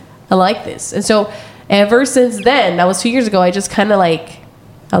 Like, I like this. And so ever since then, that was 2 years ago, I just kind of like,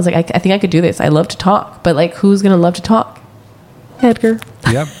 I was like, I think I could do this. I love to talk. But like, who's going to love to talk? Edgar.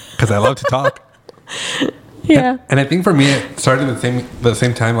 Yep, because I love to talk. Yeah. And I think for me, it started the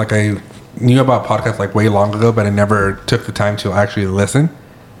same time. Like I knew about podcasts like way long ago, but I never took the time to actually listen.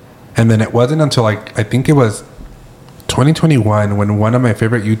 And then it wasn't until like, I think it was 2021 when one of my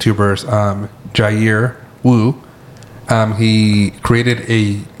favorite YouTubers, Jair Wu, he created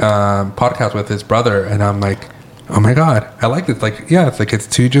a podcast with his brother. And I'm like, oh my God, I like this. Like, yeah, it's like, it's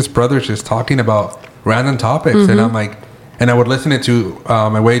two just brothers just talking about random topics. Mm-hmm. And I'm like, and I would listen it to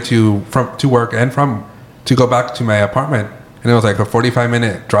my way to work and to go back to my apartment. And it was like a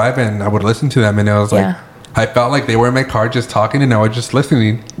 45-minute drive and I would listen to them. And it was like, I felt like they were in my car just talking and I was just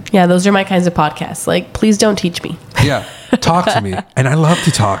listening. Yeah, those are my kinds of podcasts. Like, please don't teach me. Yeah, talk to me. And I love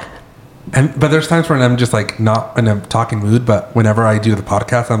to talk. But there's times when I'm just like not in a talking mood. But whenever I do the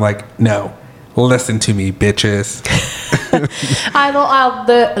podcast, I'm like, no, listen to me, bitches.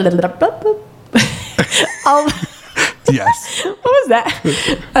 Yes. What was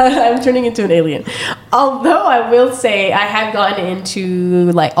that? I'm turning into an alien. Although I will say I have gotten into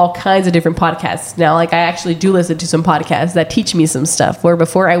like all kinds of different podcasts now. Like I actually do listen to some podcasts that teach me some stuff where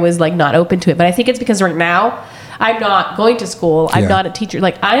before I was like not open to it. But I think it's because right now I'm not going to school. I'm not a teacher.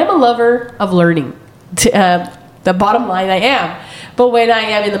 Like I am a lover of learning. The bottom line, I am. But when I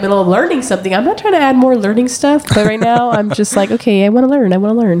am in the middle of learning something, I'm not trying to add more learning stuff. But right now I'm just like, okay, I want to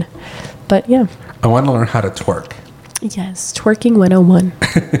learn. But yeah. I want to learn how to twerk. Yes, twerking 101.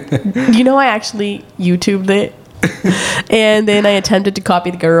 You know, I actually YouTubed it. And then I attempted to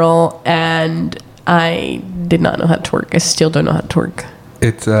copy the girl and I did not know how to twerk. I still don't know how to twerk.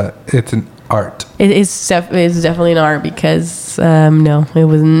 It's an art. It's definitely an art because, no, it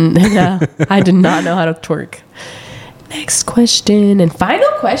wasn't. I did not know how to twerk. Next question and final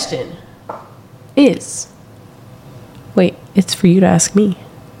question is, wait, it's for you to ask me.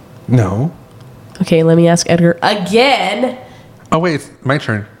 No. Okay, let me ask Edgar again. Oh, wait, it's my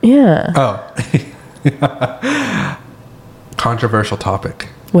turn. Yeah. Oh. Controversial topic.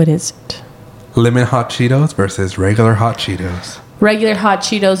 What is it? Lemon hot Cheetos versus regular hot Cheetos. Regular hot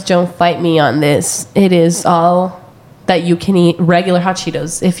Cheetos, don't fight me on this. It is all that you can eat. Regular hot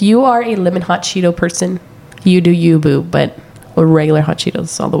Cheetos. If you are a lemon hot Cheeto person, you do you, boo. But regular hot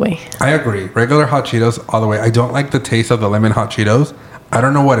Cheetos all the way. I agree. Regular hot Cheetos all the way. I don't like the taste of the lemon hot Cheetos. I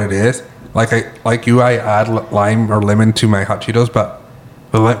don't know what it is. I add lime or lemon to my hot Cheetos, but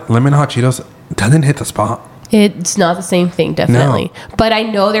the lemon hot Cheetos doesn't hit the spot. It's not the same thing, definitely. No. But I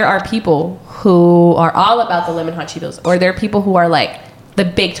know there are people who are all about the lemon hot Cheetos, or there are people who are like the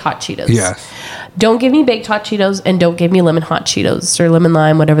baked hot Cheetos. Yes. Don't give me baked hot Cheetos and don't give me lemon hot Cheetos or lemon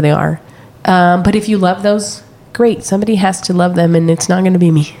lime, whatever they are. But if you love those, great. Somebody has to love them, and it's not going to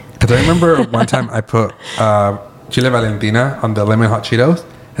be me. Because I remember one time I put Chile Valentina on the lemon hot Cheetos.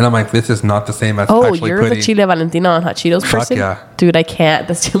 And I'm like, this is not the same as actually putting... Oh, you're the Chile Valentina on hot Cheetos person? Yeah. Dude, I can't.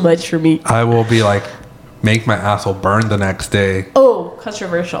 That's too much for me. I will be like, make my asshole burn the next day. Oh,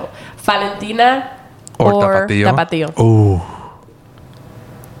 controversial. Valentina or Tapatio? Oh.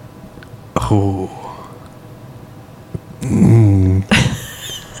 Oh.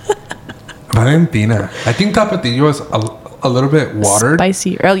 Valentina. I think Tapatio is a little bit watered.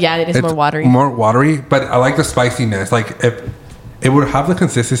 Spicy. Oh, yeah, it's more watery. More watery, but I like the spiciness. Like, if it would have the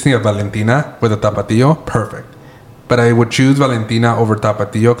consistency of Valentina with a Tapatio, perfect. But I would choose Valentina over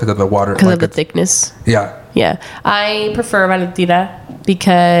Tapatio because of the water. Because of the thickness. Yeah. Yeah. I prefer Valentina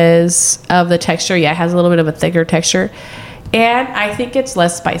because of the texture. Yeah, it has a little bit of a thicker texture. And I think it's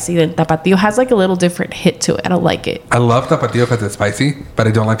less spicy than Tapatio. It has like a little different hit to it. I don't like it. I love Tapatio because it's spicy, but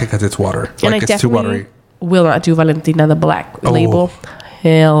I don't like it because it's water. Like, it's too watery. Will not do Valentina, the black label.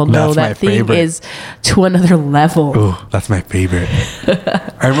 Hell no, that thing favorite. Is to another level. Oh, that's my favorite.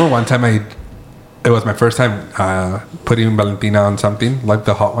 I remember one time it was my first time putting Valentina on something, like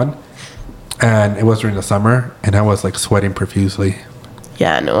the hot one. And it was during the summer, and I was like sweating profusely.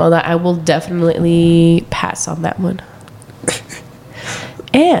 Yeah, no, I will definitely pass on that one.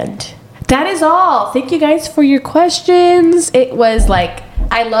 And that is all. Thank you guys for your questions. It was like,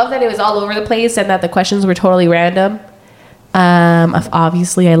 I love that it was all over the place and that the questions were totally random.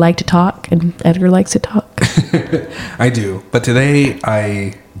 Obviously, I like to talk, and Edgar likes to talk. I do, but today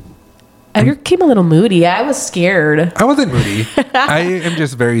Edgar came a little moody. I was scared. I wasn't moody. I am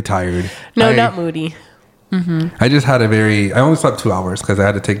just very tired. No, not moody. I just had I only slept 2 hours because I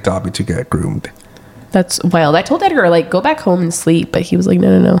had to take Dobby to get groomed. That's wild. I told Edgar, like, go back home and sleep, but he was like,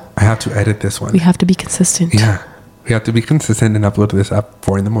 no. I have to edit this one. We have to be consistent. Yeah. We have to be consistent and upload this at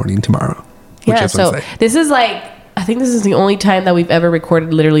 4 a.m. tomorrow. Yeah, so this is like, I think this is the only time that we've ever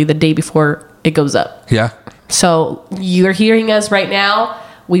recorded literally the day before it goes up. Yeah. So you're hearing us right now.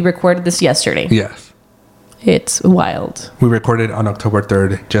 We recorded this yesterday. Yes. It's wild. We recorded on October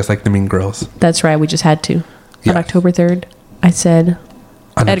 3rd, just like the Mean Girls. That's right. We just had to. Yes. On October 3rd, I said,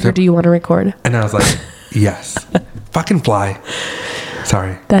 Edgar, do you want to record? And I was like, yes. Fucking fly.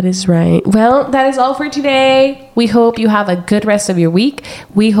 Sorry. That is right. Well, that is all for today. We hope you have a good rest of your week.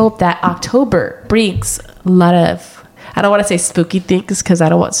 We hope that October brings a lot of, I don't want to say spooky things because I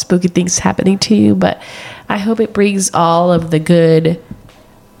don't want spooky things happening to you, but I hope it brings all of the good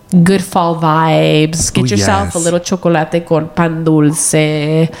fall vibes. Get yourself a little chocolate con pan dulce.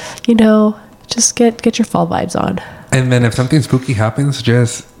 You know, just get your fall vibes on. And then if something spooky happens,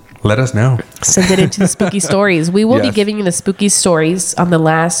 just let us know. Send it into the spooky stories. We will be giving you the spooky stories on the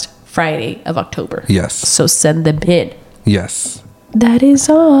last Friday of October. Yes. So send them in. Yes. That is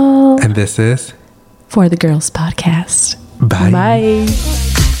all. And this is For the Girls Podcast. Bye. Bye.